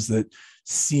symptoms that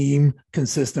seem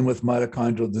consistent with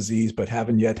mitochondrial disease, but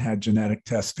haven't yet had genetic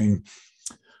testing.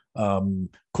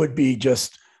 Could be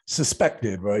just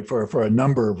suspected, right, for a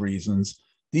number of reasons.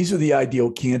 These are the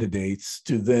ideal candidates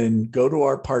to then go to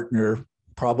our partner,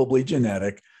 probably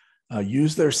genetic,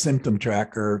 use their symptom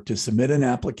tracker to submit an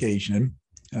application.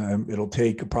 It'll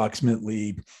take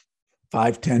approximately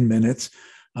 5-10 minutes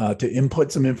to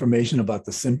input some information about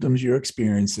the symptoms you're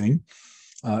experiencing.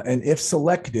 And if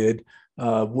selected,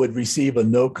 would receive a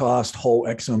no-cost whole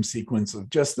exome sequence of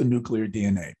just the nuclear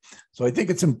DNA. So I think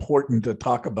it's important to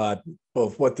talk about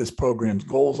both what this program's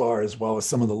goals are as well as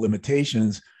some of the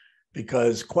limitations,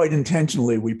 because quite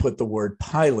intentionally, we put the word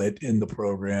pilot in the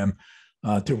program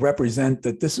to represent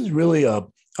that this is really a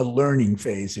learning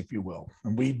phase, if you will.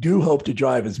 And we do hope to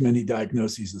drive as many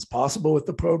diagnoses as possible with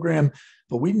the program,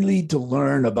 but we need to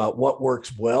learn about what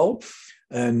works well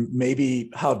and maybe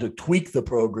how to tweak the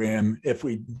program if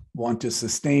we want to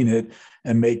sustain it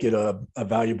and make it a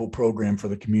valuable program for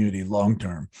the community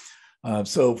long-term.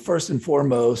 So first and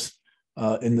foremost,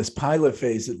 in this pilot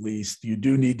phase, at least, you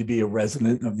do need to be a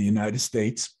resident of the United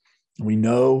States. We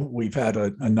know we've had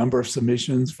a number of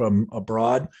submissions from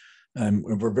abroad, and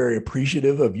we're very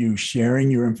appreciative of you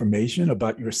sharing your information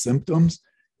about your symptoms.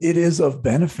 It is of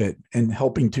benefit in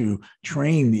helping to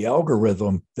train the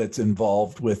algorithm that's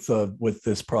involved with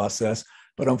this process.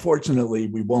 But unfortunately,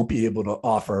 we won't be able to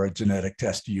offer a genetic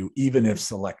test to you, even if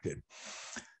selected.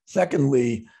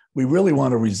 Secondly, we really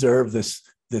want to reserve this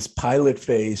pilot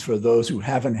phase for those who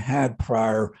haven't had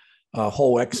prior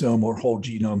whole exome or whole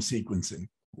genome sequencing.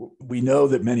 We know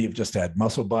that many have just had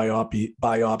muscle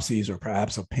biopsies or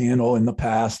perhaps a panel in the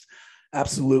past,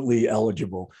 absolutely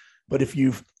eligible. But if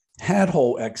you've had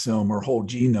whole exome or whole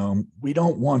genome, we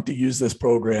don't want to use this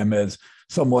program as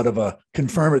somewhat of a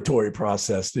confirmatory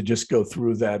process to just go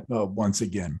through that once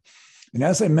again. And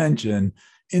as I mentioned,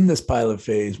 in this pilot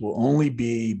phase, we'll only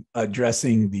be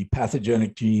addressing the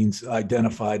pathogenic genes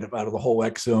identified out of the whole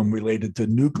exome related to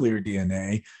nuclear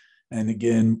DNA. And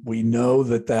again, we know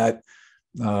that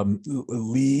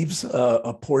leaves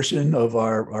a portion of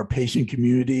our patient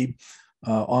community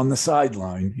on the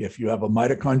sideline. If you have a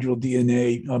mitochondrial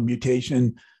DNA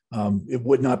mutation, it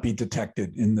would not be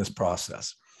detected in this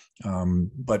process.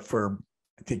 But for,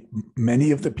 I think,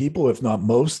 many of the people, if not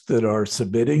most, that are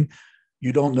submitting,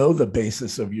 you don't know the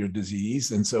basis of your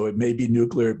disease. And so it may be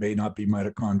nuclear, it may not be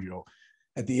mitochondrial.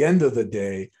 At the end of the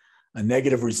day, a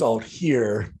negative result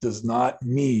here does not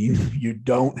mean you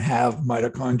don't have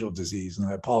mitochondrial disease. And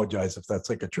I apologize if that's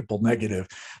like a triple negative.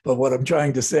 But what I'm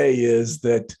trying to say is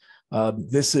that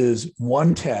this is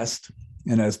one test.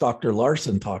 And as Dr.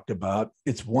 Larson talked about,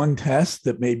 it's one test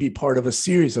that may be part of a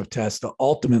series of tests to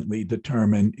ultimately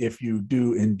determine if you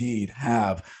do indeed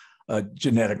have a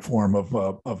genetic form of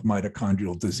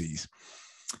mitochondrial disease.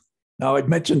 Now, I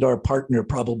mentioned our partner,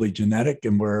 Probably Genetic,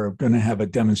 and we're going to have a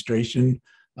demonstration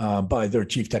by their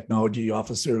Chief Technology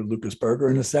Officer, Lucas Berger,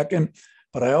 in a second.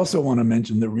 But I also want to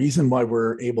mention the reason why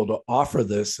we're able to offer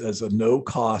this as a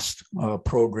no-cost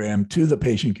program to the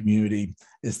patient community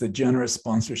is the generous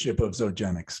sponsorship of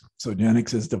Zogenix.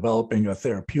 Zogenix is developing a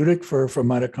therapeutic for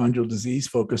mitochondrial disease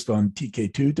focused on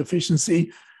TK2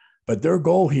 deficiency, but their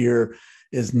goal here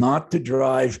is not to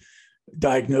drive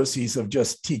diagnoses of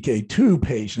just TK2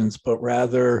 patients, but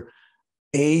rather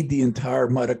aid the entire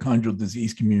mitochondrial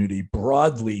disease community,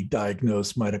 broadly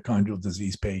diagnose mitochondrial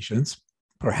disease patients.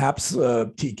 Perhaps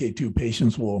TK2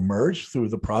 patients will emerge through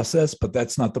the process, but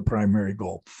that's not the primary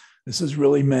goal. This is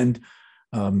really meant,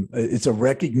 it's a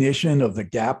recognition of the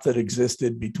gap that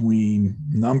existed between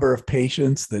number of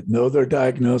patients that know their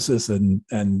diagnosis and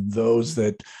those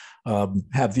that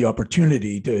have the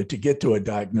opportunity to get to a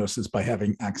diagnosis by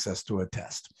having access to a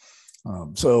test.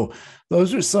 So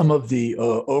those are some of the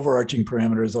overarching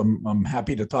parameters. I'm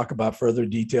happy to talk about further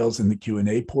details in the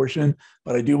Q&A portion,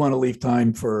 but I do want to leave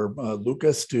time for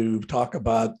Lucas to talk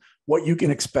about what you can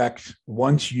expect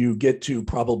once you get to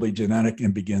Probably Genetic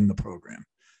and begin the program.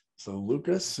 So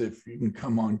Lucas, if you can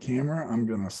come on camera, I'm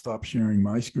going to stop sharing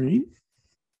my screen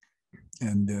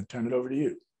and turn it over to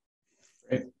you.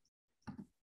 Great.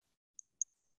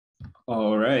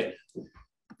 All right.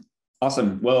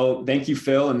 Awesome. Well, thank you,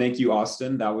 Phil, and thank you,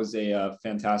 Austin. That was a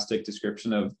fantastic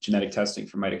description of genetic testing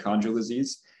for mitochondrial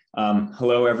disease.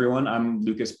 Hello, everyone. I'm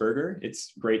Lucas Berger.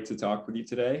 It's great to talk with you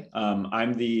today.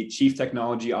 I'm the Chief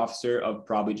Technology Officer of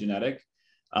Probably Genetic.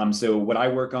 So what I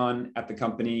work on at the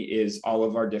company is all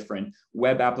of our different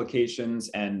web applications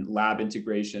and lab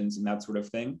integrations and that sort of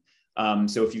thing.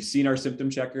 So if you've seen our symptom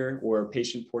checker or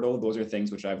patient portal, those are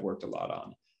things which I've worked a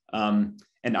lot on.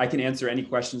 And I can answer any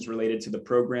questions related to the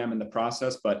program and the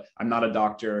process, but I'm not a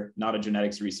doctor, not a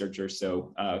genetics researcher,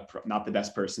 so not the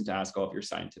best person to ask all of your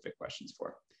scientific questions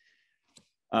for.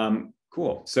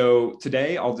 Cool. So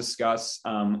today I'll discuss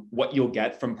what you'll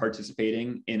get from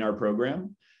participating in our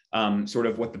program, sort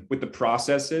of what the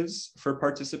process is for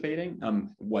participating,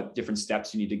 what different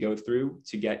steps you need to go through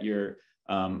to get your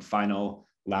final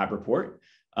lab report,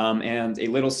 and a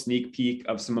little sneak peek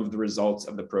of some of the results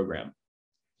of the program.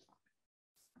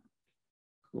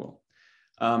 Cool.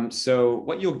 So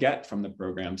what you'll get from the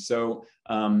program. So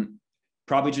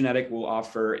Probably Genetic will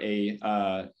offer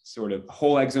a sort of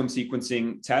whole exome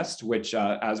sequencing test, which,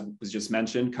 as was just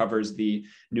mentioned, covers the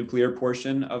nuclear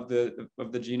portion of the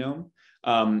genome.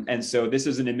 And so this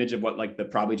is an image of what like the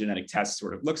Probably Genetic test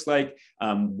sort of looks like.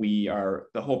 The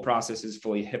whole process is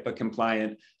fully HIPAA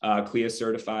compliant, CLIA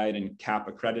certified, and CAP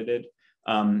accredited.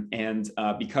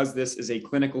 Because this is a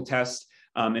clinical test,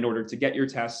 in order to get your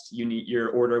test, your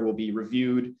order will be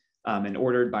reviewed and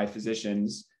ordered by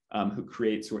physicians who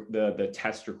create the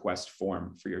test request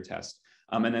form for your test.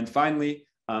 And then finally,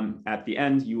 at the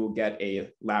end, you will get a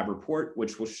lab report,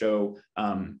 which will show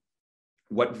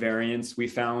what variants we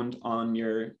found in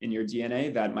your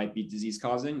DNA that might be disease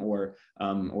causing or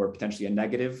potentially a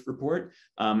negative report.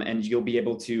 And you'll be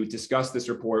able to discuss this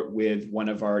report with one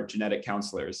of our genetic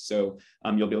counselors. So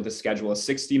you'll be able to schedule a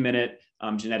 60-minute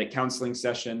genetic counseling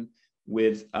session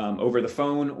with over the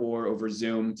phone or over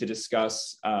Zoom to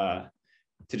discuss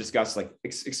like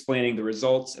explaining the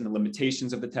results and the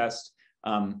limitations of the test,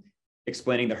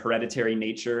 explaining the hereditary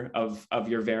nature of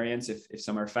your variants if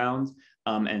some are found,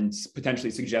 and potentially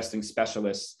suggesting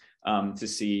specialists to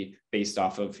see based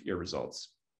off of your results.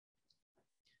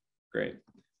 Great.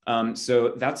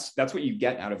 So that's what you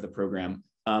get out of the program.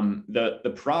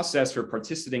 The process for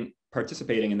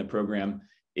participating in the program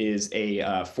is a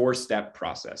 4-step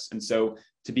process. And so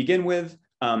to begin with,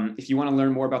 if you want to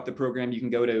learn more about the program, you can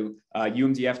go to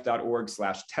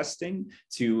umdf.org/testing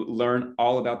to learn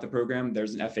all about the program.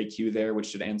 There's an FAQ there, which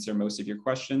should answer most of your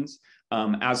questions.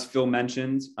 As Phil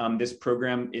mentioned, this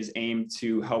program is aimed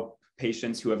to help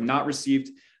patients who have not received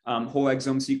whole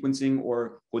exome sequencing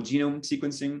or whole genome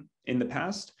sequencing in the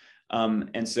past.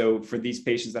 And so for these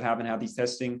patients that haven't had these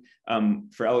testing,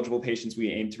 for eligible patients,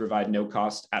 we aim to provide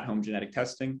no-cost at-home genetic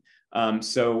testing. And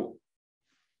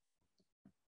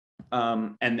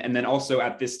then also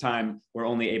at this time, we're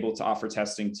only able to offer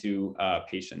testing to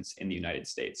patients in the United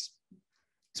States.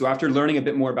 So after learning a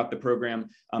bit more about the program,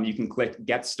 you can click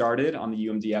Get Started on the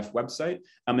UMDF website.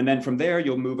 And then from there,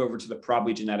 you'll move over to the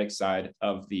Probably Genetic side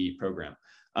of the program.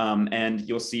 And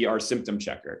you'll see our symptom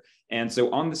checker. And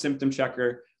so on the symptom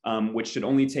checker, which should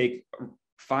only take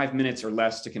 5 minutes or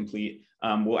less to complete,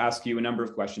 we'll ask you a number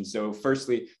of questions. So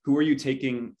firstly, who are you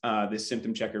taking this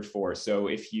symptom checker for? So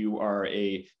if you are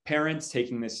a parent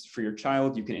taking this for your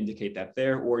child, you can indicate that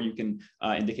there, or you can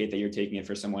indicate that you're taking it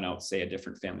for someone else, say a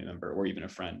different family member or even a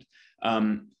friend.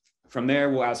 From there,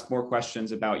 we'll ask more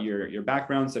questions about your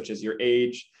background, such as your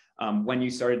age, when you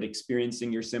started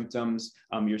experiencing your symptoms,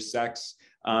 your sex,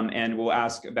 and we'll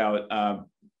ask about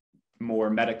more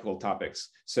medical topics.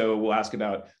 So we'll ask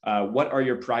about what are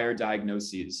your prior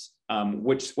diagnoses?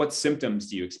 What symptoms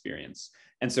do you experience?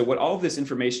 And so what all of this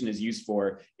information is used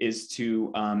for is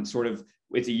to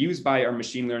it's used by our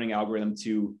machine learning algorithm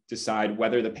to decide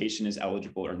whether the patient is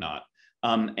eligible or not.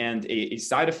 And a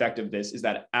side effect of this is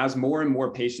that as more and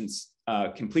more patients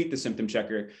complete the symptom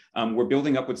checker, we're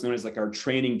building up what's known as like our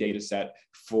training data set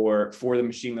for the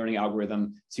machine learning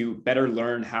algorithm to better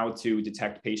learn how to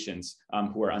detect patients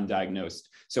who are undiagnosed.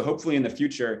 So hopefully in the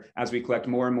future, as we collect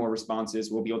more and more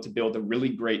responses, we'll be able to build a really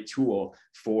great tool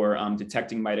for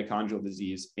detecting mitochondrial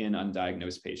disease in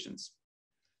undiagnosed patients.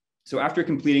 So after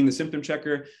completing the symptom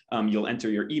checker, you'll enter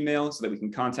your email so that we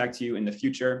can contact you in the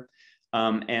future.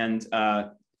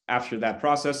 After that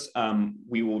process,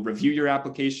 we will review your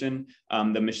application.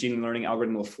 The machine learning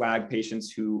algorithm will flag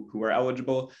patients who are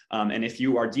eligible. And if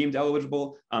you are deemed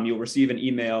eligible, you'll receive an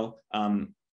email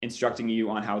instructing you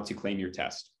on how to claim your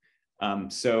test.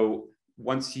 So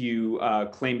once you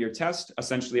claim your test,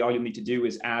 essentially all you'll need to do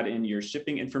is add in your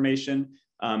shipping information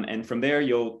And from there,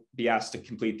 you'll be asked to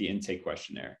complete the intake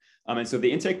questionnaire. And so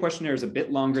the intake questionnaire is a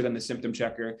bit longer than the symptom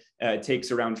checker. It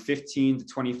takes around 15 to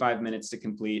 25 minutes to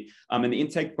complete. And the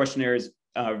intake questionnaire is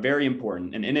very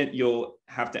important. And in it, you'll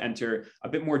have to enter a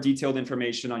bit more detailed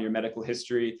information on your medical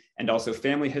history and also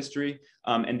family history.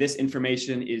 And this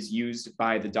information is used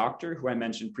by the doctor who I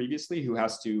mentioned previously, who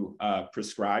has to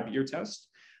prescribe your test,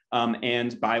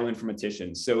 and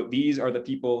bioinformaticians. So these are the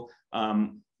people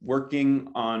working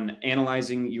on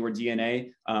analyzing your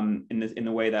DNA in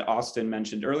the way that Austin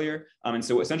mentioned earlier. And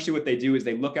so essentially what they do is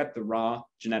they look at the raw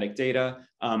genetic data,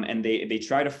 and they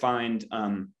try to find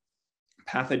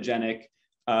pathogenic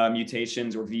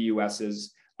mutations or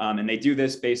VUSs. And they do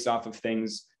this based off of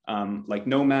things like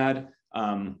NOMAD,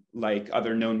 like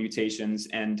other known mutations.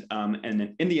 And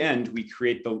then in the end, we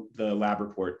create the lab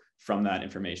report from that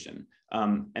information.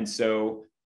 And so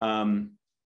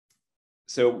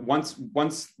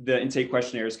once the intake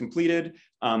questionnaire is completed,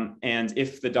 and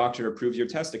if the doctor approves your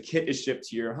test, a kit is shipped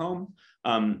to your home.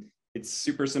 It's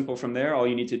super simple from there. All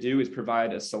you need to do is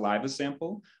provide a saliva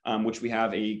sample, which we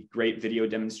have a great video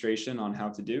demonstration on how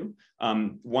to do.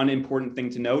 One important thing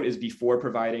to note is before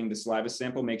providing the saliva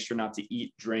sample, make sure not to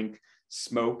eat, drink,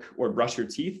 smoke, or brush your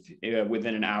teeth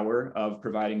within an hour of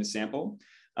providing the sample.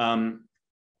 And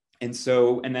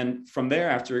then from there,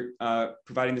 after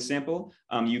providing the sample,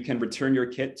 you can return your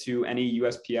kit to any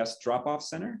USPS drop-off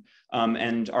center,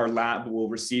 and our lab will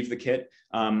receive the kit,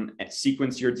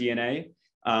 sequence your DNA,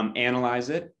 analyze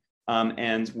it,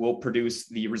 and we'll produce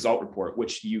the result report,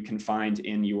 which you can find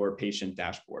in your patient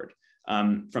dashboard.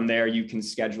 From there, you can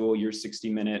schedule your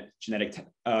 60-minute genetic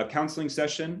counseling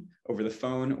session over the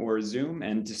phone or Zoom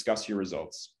and discuss your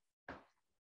results.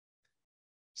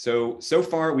 So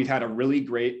far, we've had a really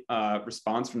great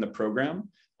response from the program.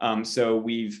 So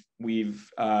we've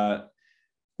received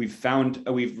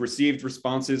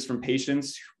responses from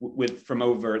patients from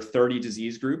over 30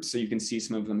 disease groups. So you can see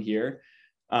some of them here.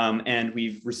 And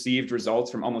we've received results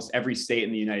from almost every state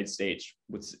in the United States,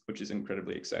 which is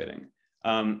incredibly exciting.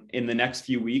 In the next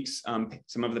few weeks,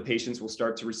 some of the patients will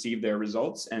start to receive their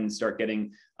results and start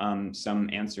getting some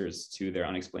answers to their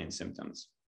unexplained symptoms.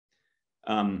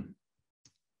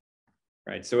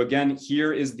 Right, so again,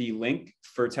 here is the link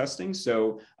for testing.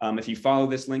 So if you follow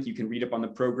this link, you can read up on the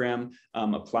program,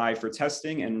 apply for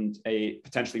testing, and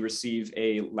potentially receive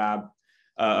a lab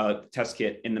test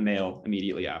kit in the mail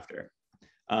immediately after.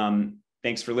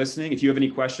 Thanks for listening. If you have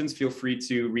any questions, feel free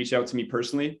to reach out to me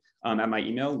personally at my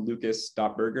email,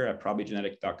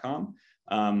 lucas.berger@probablygenetic.com.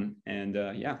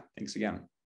 Yeah, thanks again.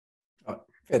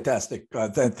 Fantastic.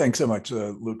 Thanks so much,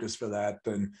 Lucas, for that.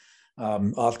 And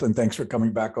Austin, thanks for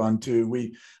coming back on too.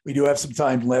 We do have some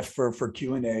time left for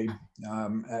Q&A.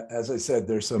 As I said,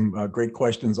 there's some great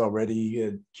questions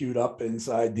already queued up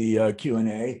inside the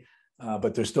Q&A,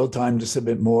 but there's still time to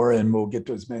submit more, and we'll get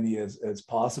to as many as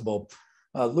possible.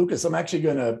 Lucas, I'm actually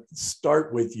going to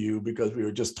start with you because we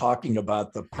were just talking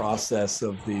about the process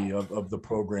of the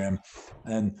program,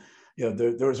 and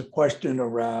there was a question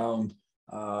around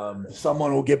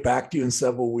someone will get back to you in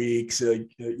several weeks.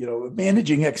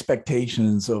 Managing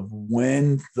expectations of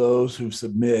when those who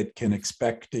submit can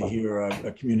expect to hear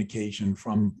a communication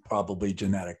from Probably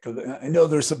Genetic, because I know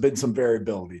there's been some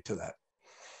variability to that.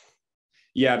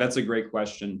 Yeah, that's a great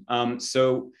question.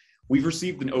 So we've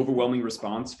received an overwhelming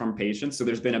response from patients. So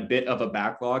there's been a bit of a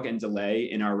backlog and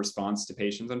delay in our response to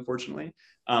patients, unfortunately.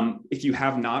 If you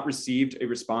have not received a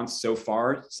response so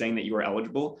far saying that you are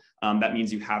eligible, that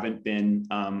means you haven't been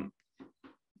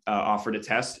offered a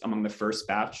test among the first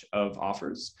batch of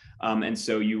offers. And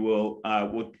so you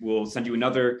we'll send you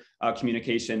another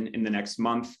communication in the next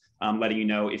month, letting you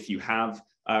know if you have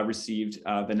received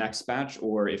the next batch,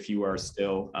 or if you are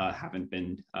still haven't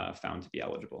been found to be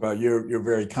eligible. Well, you're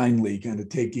very kindly kind of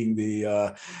taking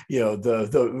the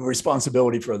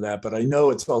responsibility for that, but I know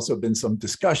it's also been some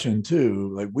discussion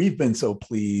too. Like, we've been so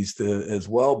pleased as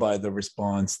well by the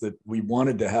response that we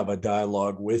wanted to have a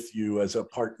dialogue with you as a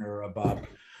partner about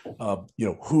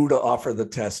who to offer the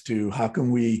test to, how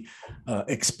can we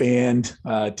expand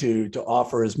to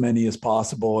offer as many as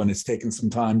possible, and it's taken some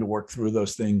time to work through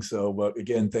those things. So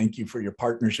again, thank you for your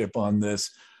partnership on this.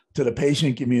 To the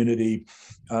patient community,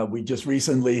 we just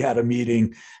recently had a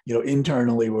meeting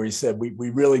internally where he said we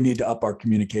really need to up our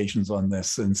communications on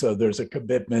this, and so there's a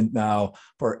commitment now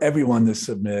for everyone that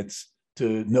submits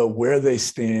to know where they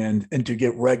stand and to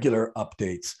get regular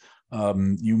updates.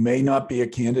 You may not be a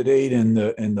candidate in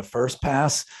the first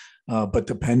pass, but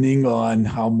depending on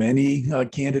how many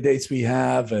candidates we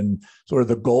have and sort of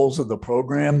the goals of the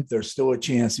program, there's still a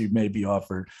chance you may be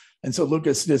offered. And so,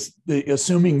 Lucas,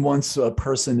 assuming once a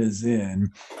person is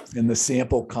in and the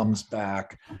sample comes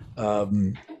back,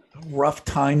 rough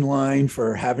timeline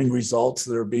for having results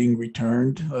that are being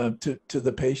returned to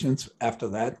the patients after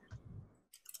that?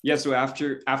 Yeah, so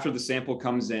after the sample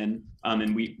comes in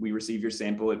and we receive your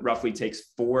sample, it roughly takes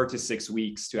 4 to 6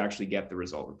 weeks to actually get the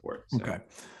result report. So. Okay.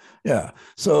 Yeah.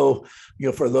 So,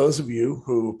 for those of you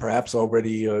who perhaps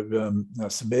already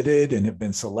submitted and have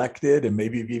been selected, and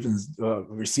maybe have even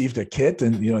received a kit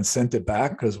and sent it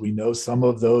back, because we know some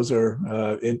of those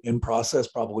are in process.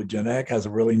 Probably Genetic has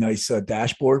a really nice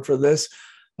dashboard for this.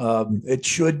 It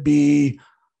should be,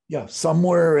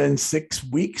 somewhere in 6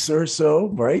 weeks or so,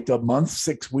 right? A month,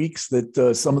 6 weeks,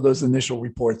 that some of those initial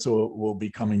reports will be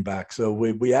coming back. So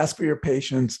we ask for your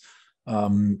patience.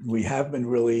 We have been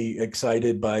really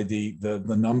excited by the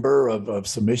number of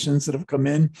submissions that have come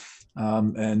in,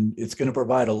 and it's going to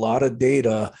provide a lot of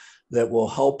data that will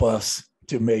help us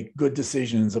to make good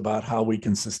decisions about how we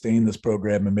can sustain this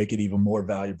program and make it even more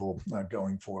valuable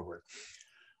going forward.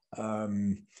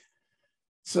 Austin,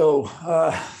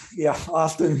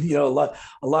 a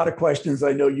lot of questions.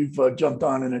 I know you've jumped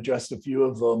on and addressed a few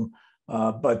of them,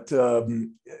 but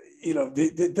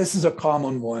this is a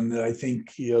common one that I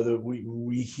think that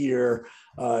we hear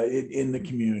in the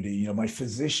community. My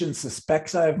physician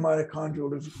suspects I have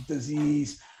mitochondrial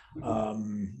disease.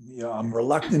 I'm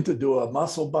reluctant to do a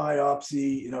muscle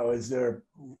biopsy.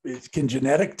 Can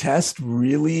genetic test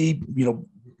really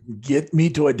get me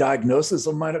to a diagnosis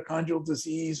of mitochondrial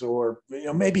disease, or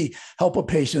maybe help a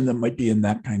patient that might be in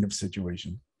that kind of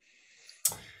situation?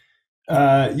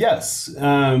 Yes.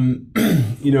 A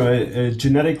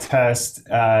genetic test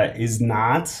is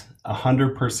not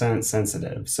 100%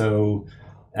 sensitive. So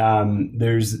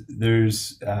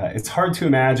it's hard to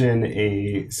imagine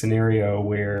a scenario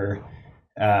where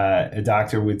a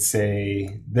doctor would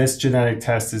say this genetic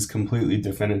test is completely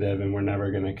definitive and we're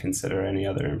never going to consider any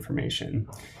other information.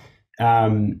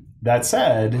 That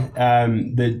said,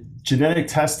 the genetic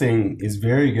testing is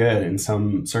very good in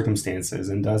some circumstances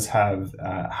and does have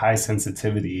high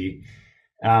sensitivity,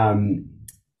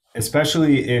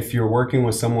 especially if you're working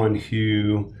with someone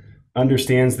who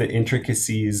understands the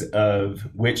intricacies of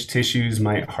which tissues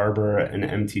might harbor an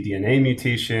mtDNA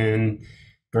mutation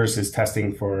versus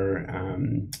testing for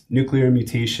nuclear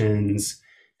mutations.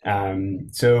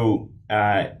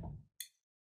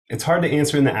 It's hard to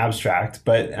answer in the abstract,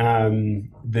 but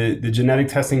the genetic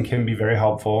testing can be very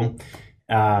helpful.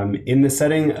 In the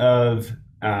setting of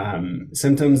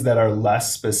symptoms that are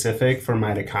less specific for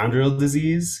mitochondrial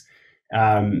disease,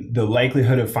 the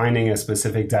likelihood of finding a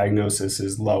specific diagnosis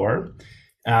is lower.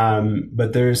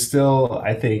 But there's still,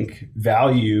 I think,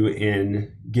 value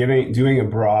in doing a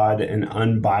broad and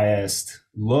unbiased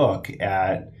look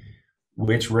at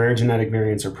which rare genetic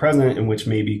variants are present and which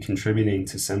may be contributing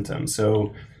to symptoms.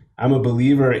 So I'm a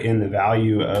believer in the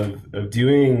value of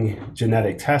doing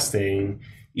genetic testing,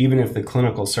 even if the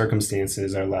clinical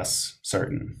circumstances are less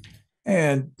certain.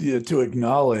 And to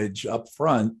acknowledge up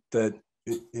front that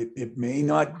it may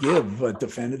not give a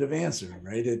definitive answer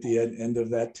right at the end of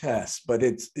that test, but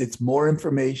it's more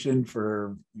information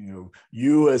for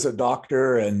you as a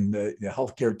doctor and the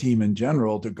healthcare team in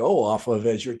general to go off of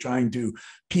as you're trying to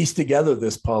piece together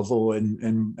this puzzle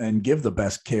and give the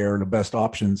best care and the best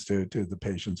options to the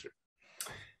patients.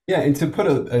 Yeah, and to put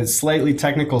a slightly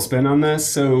technical spin on this,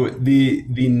 so the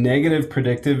negative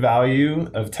predictive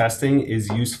value of testing is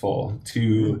useful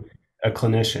to a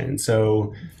clinician.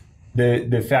 So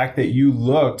the fact that you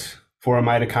looked for a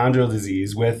mitochondrial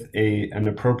disease with an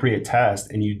appropriate test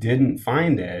and you didn't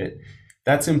find it,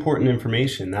 that's important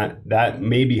information. That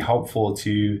may be helpful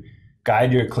to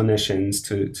guide your clinicians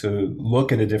to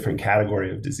look at a different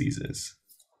category of diseases.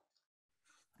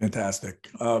 Fantastic.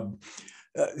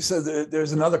 So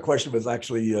there's another question that was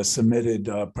actually submitted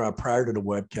prior to the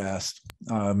webcast.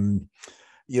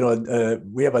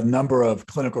 We have a number of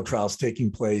clinical trials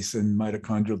taking place in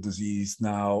mitochondrial disease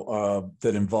now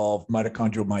that involve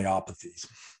mitochondrial myopathies.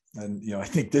 And, I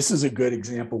think this is a good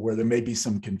example where there may be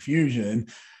some confusion.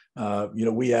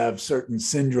 We have certain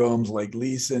syndromes like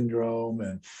Lee syndrome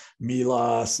and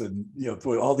MELAS and,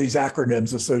 all these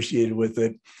acronyms associated with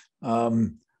it.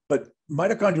 But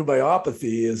mitochondrial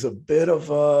myopathy is a bit of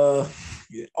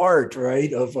art,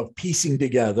 right, of piecing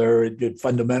together. It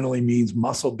fundamentally means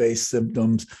muscle-based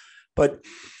symptoms. But,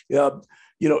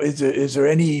 is there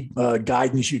any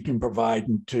guidance you can provide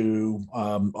to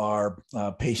our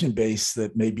patient base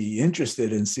that may be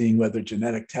interested in seeing whether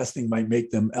genetic testing might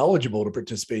make them eligible to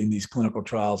participate in these clinical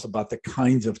trials about the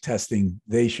kinds of testing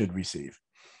they should receive?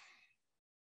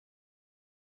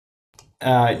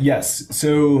 Yes.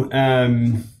 So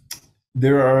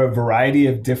there are a variety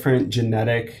of different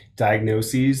genetic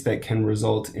diagnoses that can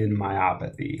result in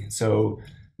myopathy. So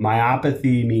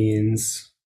myopathy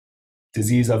means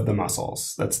disease of the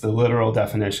muscles. That's the literal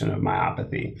definition of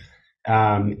myopathy.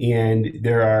 And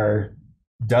there are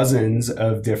dozens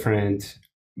of different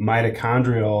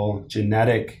mitochondrial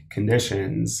genetic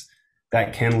conditions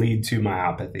that can lead to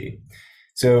myopathy.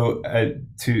 So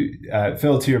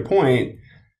Phil, to your point,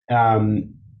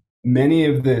 some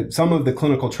of the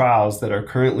clinical trials that are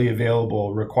currently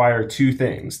available require two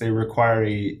things. They require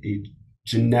a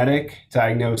genetic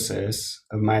diagnosis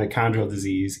of mitochondrial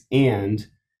disease and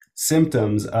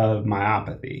symptoms of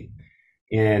myopathy.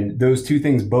 And those two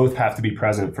things both have to be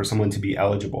present for someone to be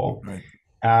eligible. Right.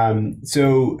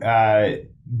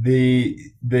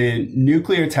 The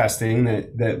nuclear testing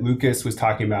that Lucas was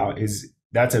talking about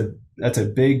that's a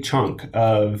big chunk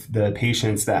of the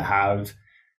patients that have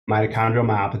mitochondrial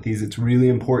myopathies. It's really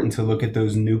important to look at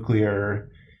those nuclear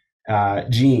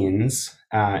genes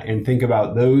and think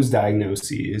about those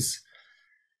diagnoses.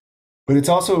 But it's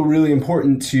also really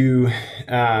important to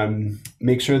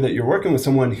make sure that you're working with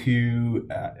someone who,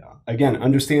 again,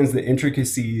 understands the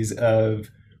intricacies of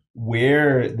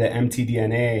where the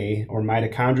mtDNA or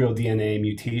mitochondrial DNA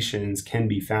mutations can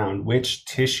be found, which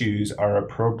tissues are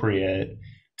appropriate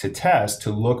to test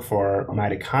to look for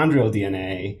mitochondrial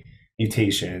DNA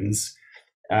mutations.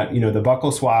 The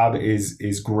buccal swab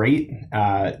is great.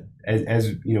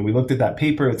 As you know, we looked at that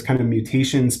paper. It's kind of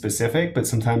mutation specific, but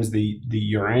sometimes the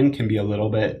urine can be a little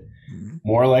bit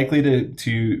more likely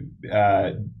to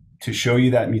show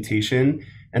you that mutation.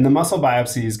 And the muscle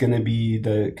biopsy is going to be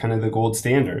the kind of the gold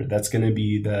standard. That's going to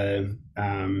be the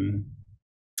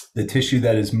tissue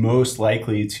that is most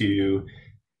likely to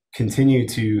continue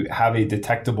to have a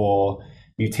detectable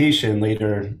mutation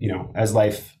later, as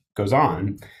life goes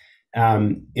on.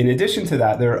 In addition to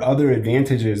that, there are other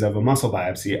advantages of a muscle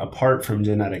biopsy apart from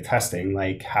genetic testing,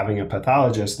 like having a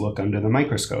pathologist look under the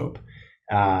microscope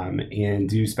and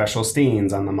do special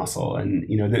stains on the muscle. And,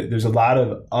 there's a lot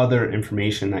of other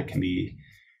information that can be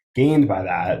gained by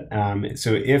that.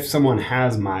 So if someone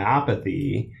has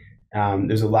myopathy,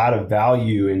 there's a lot of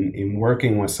value in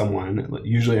working with someone,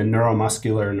 usually a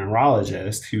neuromuscular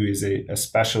neurologist who is a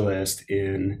specialist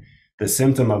in the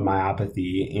symptom of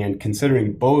myopathy and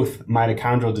considering both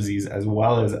mitochondrial disease as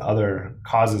well as other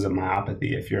causes of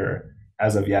myopathy if you're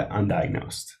as of yet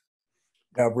undiagnosed.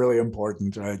 Yeah, really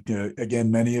important, right?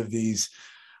 Again, many of these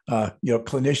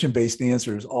clinician-based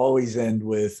answers always end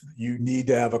with, you need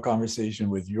to have a conversation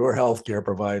with your healthcare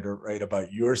provider, right,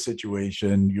 about your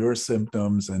situation, your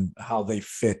symptoms, and how they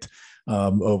fit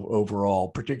overall,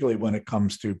 particularly when it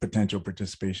comes to potential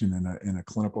participation in a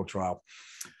clinical trial.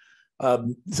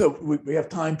 So we have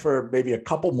time for maybe a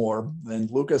couple more. And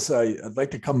Lucas, I'd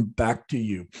like to come back to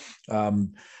you.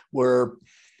 We're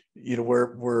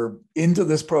into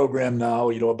this program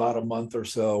now, about a month or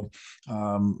so.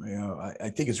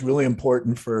 I think it's really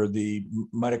important for the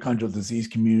mitochondrial disease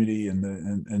community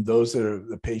and those that are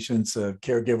the patients,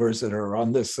 caregivers that are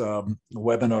on this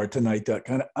webinar tonight to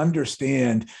kind of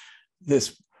understand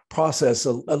this process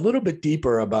a little bit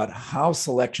deeper about how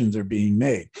selections are being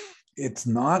made. It's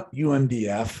not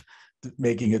UMDF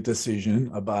making a decision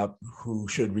about who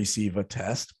should receive a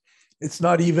test. It's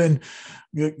not even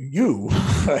you,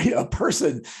 a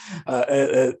person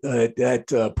at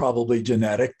probably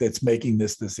genetic that's making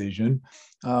this decision.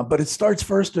 But it starts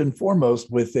first and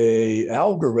foremost with an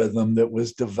algorithm that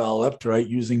was developed, right,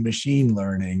 using machine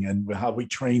learning and how we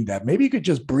trained that. Maybe you could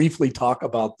just briefly talk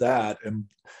about that and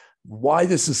why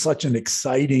this is such an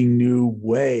exciting new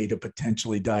way to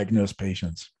potentially diagnose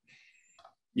patients.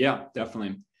 Yeah,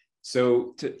 definitely.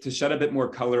 So to shed a bit more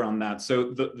color on that,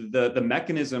 so the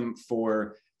mechanism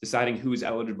for deciding who's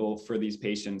eligible for these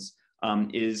patients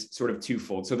is sort of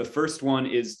twofold. So the first one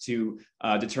is to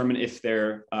determine if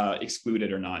they're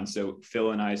excluded or not. And so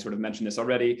Phil and I sort of mentioned this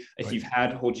already. If you've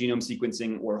had whole genome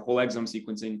sequencing or whole exome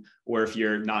sequencing, or if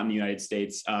you're not in the United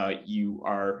States, you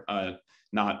are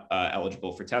not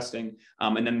eligible for testing.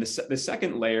 And then the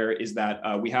second layer is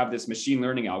that we have this machine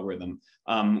learning algorithm,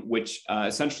 which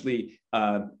essentially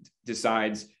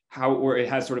decides how, or it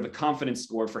has sort of a confidence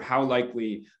score for how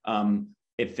likely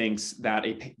it thinks that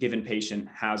a given patient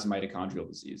has mitochondrial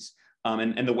disease.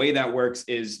 And the way that works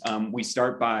is we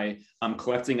start by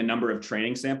collecting a number of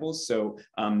training samples. So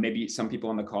maybe some people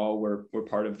on the call were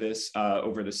part of this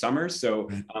over the summer. So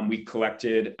we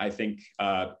collected, I think,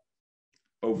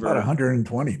 over about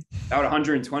 120. About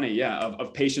 120, yeah,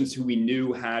 of patients who we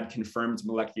knew had confirmed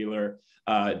molecular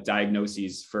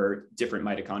diagnoses for different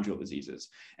mitochondrial diseases.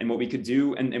 And what we could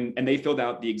do, and they filled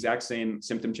out the exact same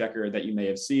symptom checker that you may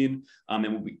have seen.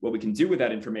 And what we can do with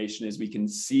that information is we can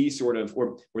see sort of,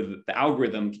 or the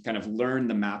algorithm can kind of learn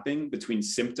the mapping between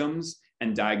symptoms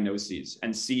and diagnoses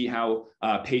and see how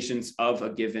patients of a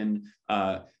given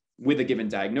with a given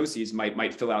diagnosis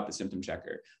might fill out the symptom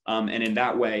checker. And in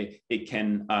that way, it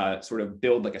can sort of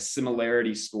build like a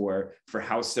similarity score for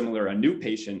how similar a new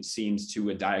patient seems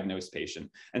to a diagnosed patient.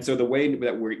 And so the way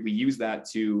that we use that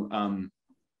to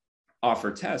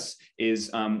offer tests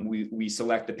is we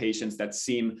select the patients that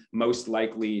seem most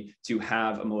likely to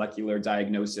have a molecular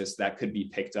diagnosis that could be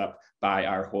picked up by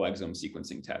our whole exome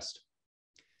sequencing test.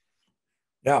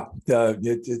 Yeah,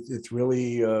 it's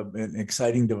really an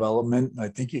exciting development. I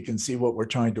think you can see what we're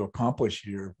trying to accomplish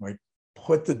here. Like,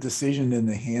 put the decision in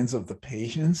the hands of the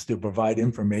patients to provide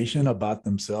information about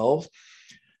themselves,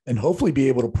 and hopefully be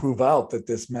able to prove out that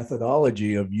this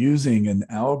methodology of using an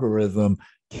algorithm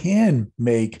can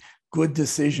make good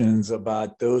decisions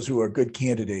about those who are good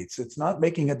candidates. It's not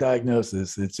making a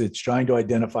diagnosis. It's trying to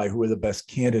identify who are the best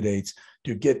candidates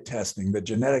to get testing. The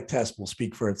genetic test will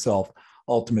speak for itself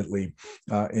ultimately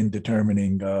in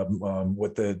determining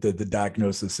what the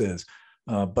diagnosis is.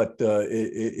 But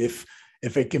if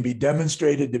it can be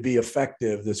demonstrated to be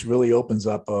effective, this really opens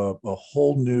up a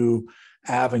whole new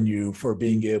avenue for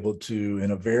being able to, in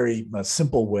a very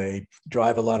simple way,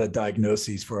 drive a lot of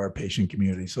diagnoses for our patient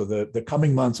community. So the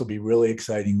coming months will be really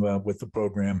exciting with the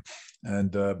program.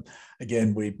 And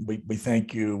again, we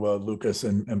thank you, Lucas,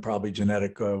 and Probably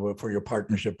Genetic for your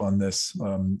partnership on this.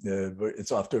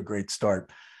 It's off to a great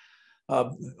start.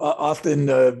 Often,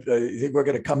 I think we're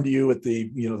going to come to you with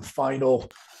the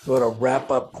final sort of wrap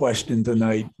up question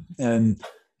tonight, and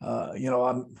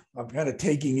I'm kind of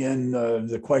taking in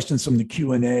the questions from the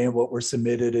Q&A and what were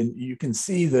submitted, and you can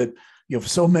see that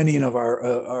so many of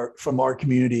our from our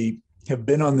community have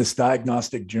been on this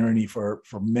diagnostic journey for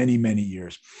many, many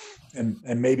years.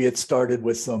 And maybe it started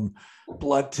with some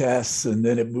blood tests, and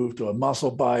then it moved to a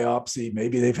muscle biopsy.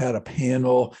 Maybe they've had a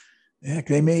panel. Heck,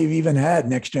 they may have even had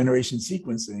next generation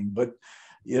sequencing, but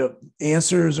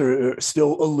answers are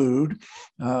still elude.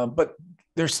 But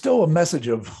there's still a message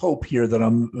of hope here that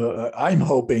I'm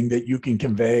hoping that you can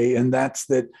convey, and that's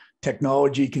that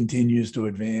technology continues to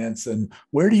advance. And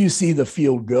where do you see the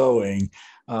field going?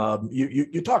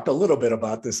 You talked a little bit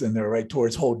about this in there, right,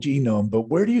 towards whole genome, but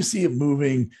where do you see it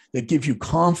moving that gives you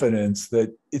confidence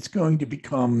that it's going to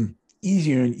become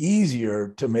easier and easier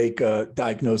to make a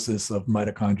diagnosis of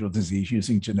mitochondrial disease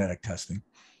using genetic testing?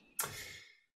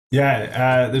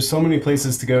 Yeah, there's so many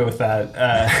places to go with that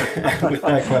with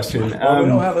that question. Well, we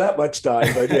don't have that much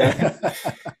time, but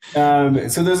yeah.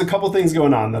 So there's a couple things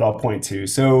going on that I'll point to.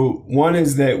 So one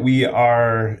is that we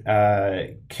are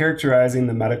characterizing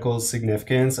the medical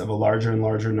significance of a larger and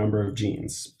larger number of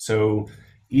genes. So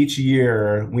each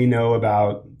year we know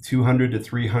about 200 to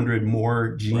 300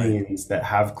 more genes that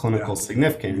have clinical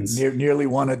significance. Nearly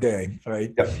one a day,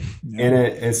 right? Yep. Yeah. And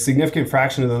a significant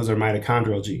fraction of those are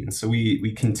mitochondrial genes. So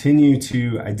we continue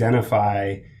to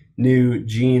identify new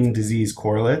gene disease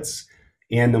correlates.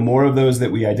 And the more of those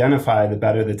that we identify, the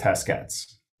better the test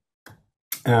gets.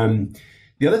 The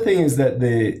other thing is that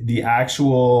the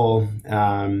actual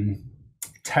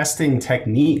testing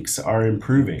techniques are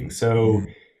improving. So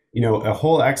a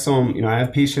whole exome, I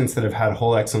have patients that have had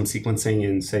whole exome sequencing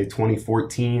in, say,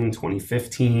 2014,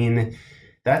 2015.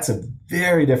 That's a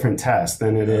very different test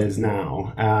than it is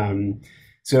now.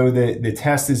 So the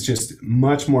test is just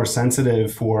much more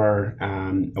sensitive for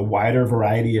a wider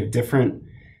variety of different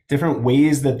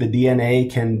ways that the DNA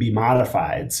can be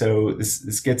modified. So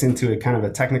this gets into a kind of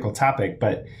a technical topic,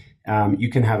 but you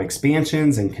can have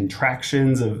expansions and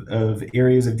contractions of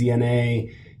areas of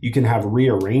DNA. You can have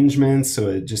rearrangements,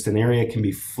 so just an area can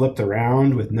be flipped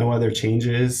around with no other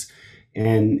changes.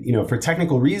 And for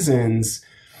technical reasons,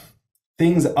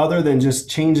 things other than just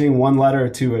changing one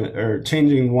letter or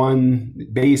changing one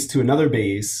base to another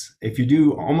base, if you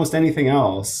do almost anything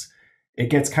else,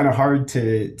 it gets kind of hard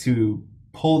to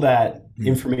pull that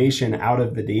information out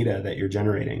of the data that you're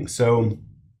generating. So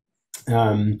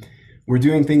we're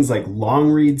doing things like long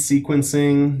read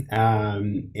sequencing,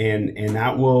 and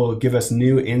that will give us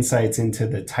new insights into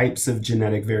the types of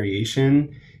genetic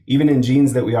variation, even in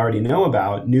genes that we already know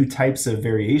about, new types of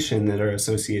variation that are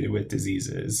associated with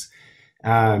diseases.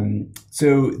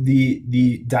 So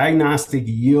the diagnostic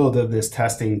yield of this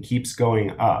testing keeps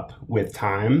going up with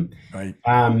time. Right.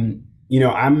 I'm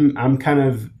kind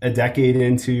of a decade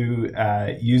into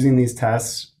using these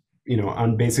tests,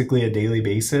 on basically a daily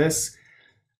basis.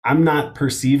 I'm not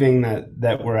perceiving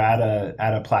that we're at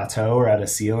a plateau or at a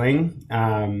ceiling.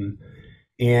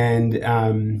 And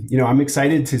I'm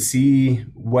excited to see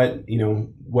what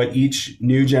each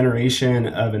new generation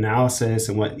of analysis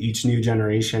and what each new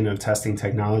generation of testing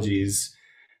technologies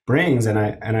brings. And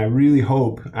I really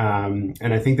hope, and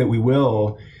I think that we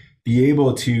will be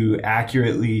able to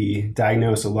accurately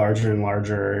diagnose a larger and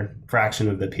larger fraction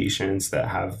of the patients that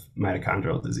have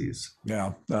mitochondrial disease.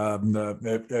 Yeah,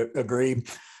 agree.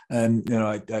 And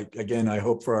I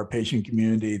hope for our patient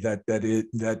community that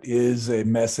is a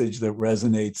message that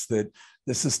resonates, that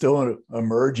this is still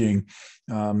emerging,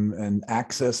 and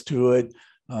access to it,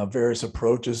 various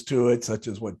approaches to it, such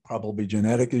as what Probably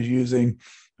Genetic is using,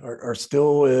 are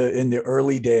still in the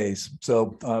early days.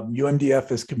 So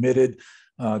UMDF is committed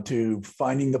to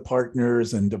finding the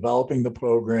partners and developing the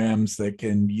programs that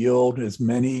can yield as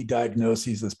many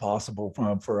diagnoses as possible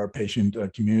for our patient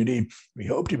community. We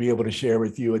hope to be able to share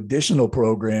with you additional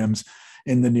programs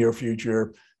in the near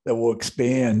future that will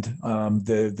expand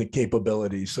the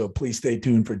capabilities. So please stay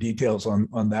tuned for details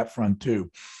on that front too.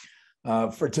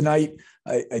 For tonight,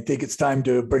 I think it's time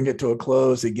to bring it to a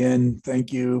close. Again,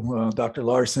 thank you, Dr.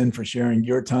 Larson, for sharing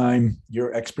your time,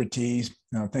 your expertise.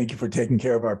 Thank you for taking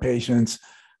care of our patients.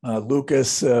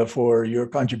 Lucas, for your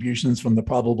contributions from the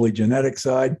Probably Genetic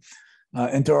side,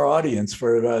 and to our audience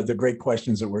for the great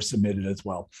questions that were submitted as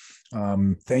well.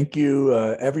 Thank you,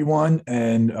 everyone.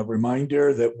 And a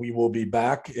reminder that we will be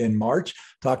back in March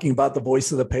talking about the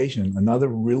voice of the patient, another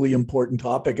really important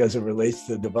topic as it relates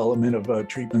to the development of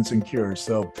treatments and cures.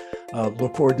 So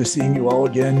look forward to seeing you all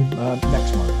again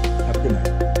next month. Have a good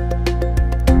night.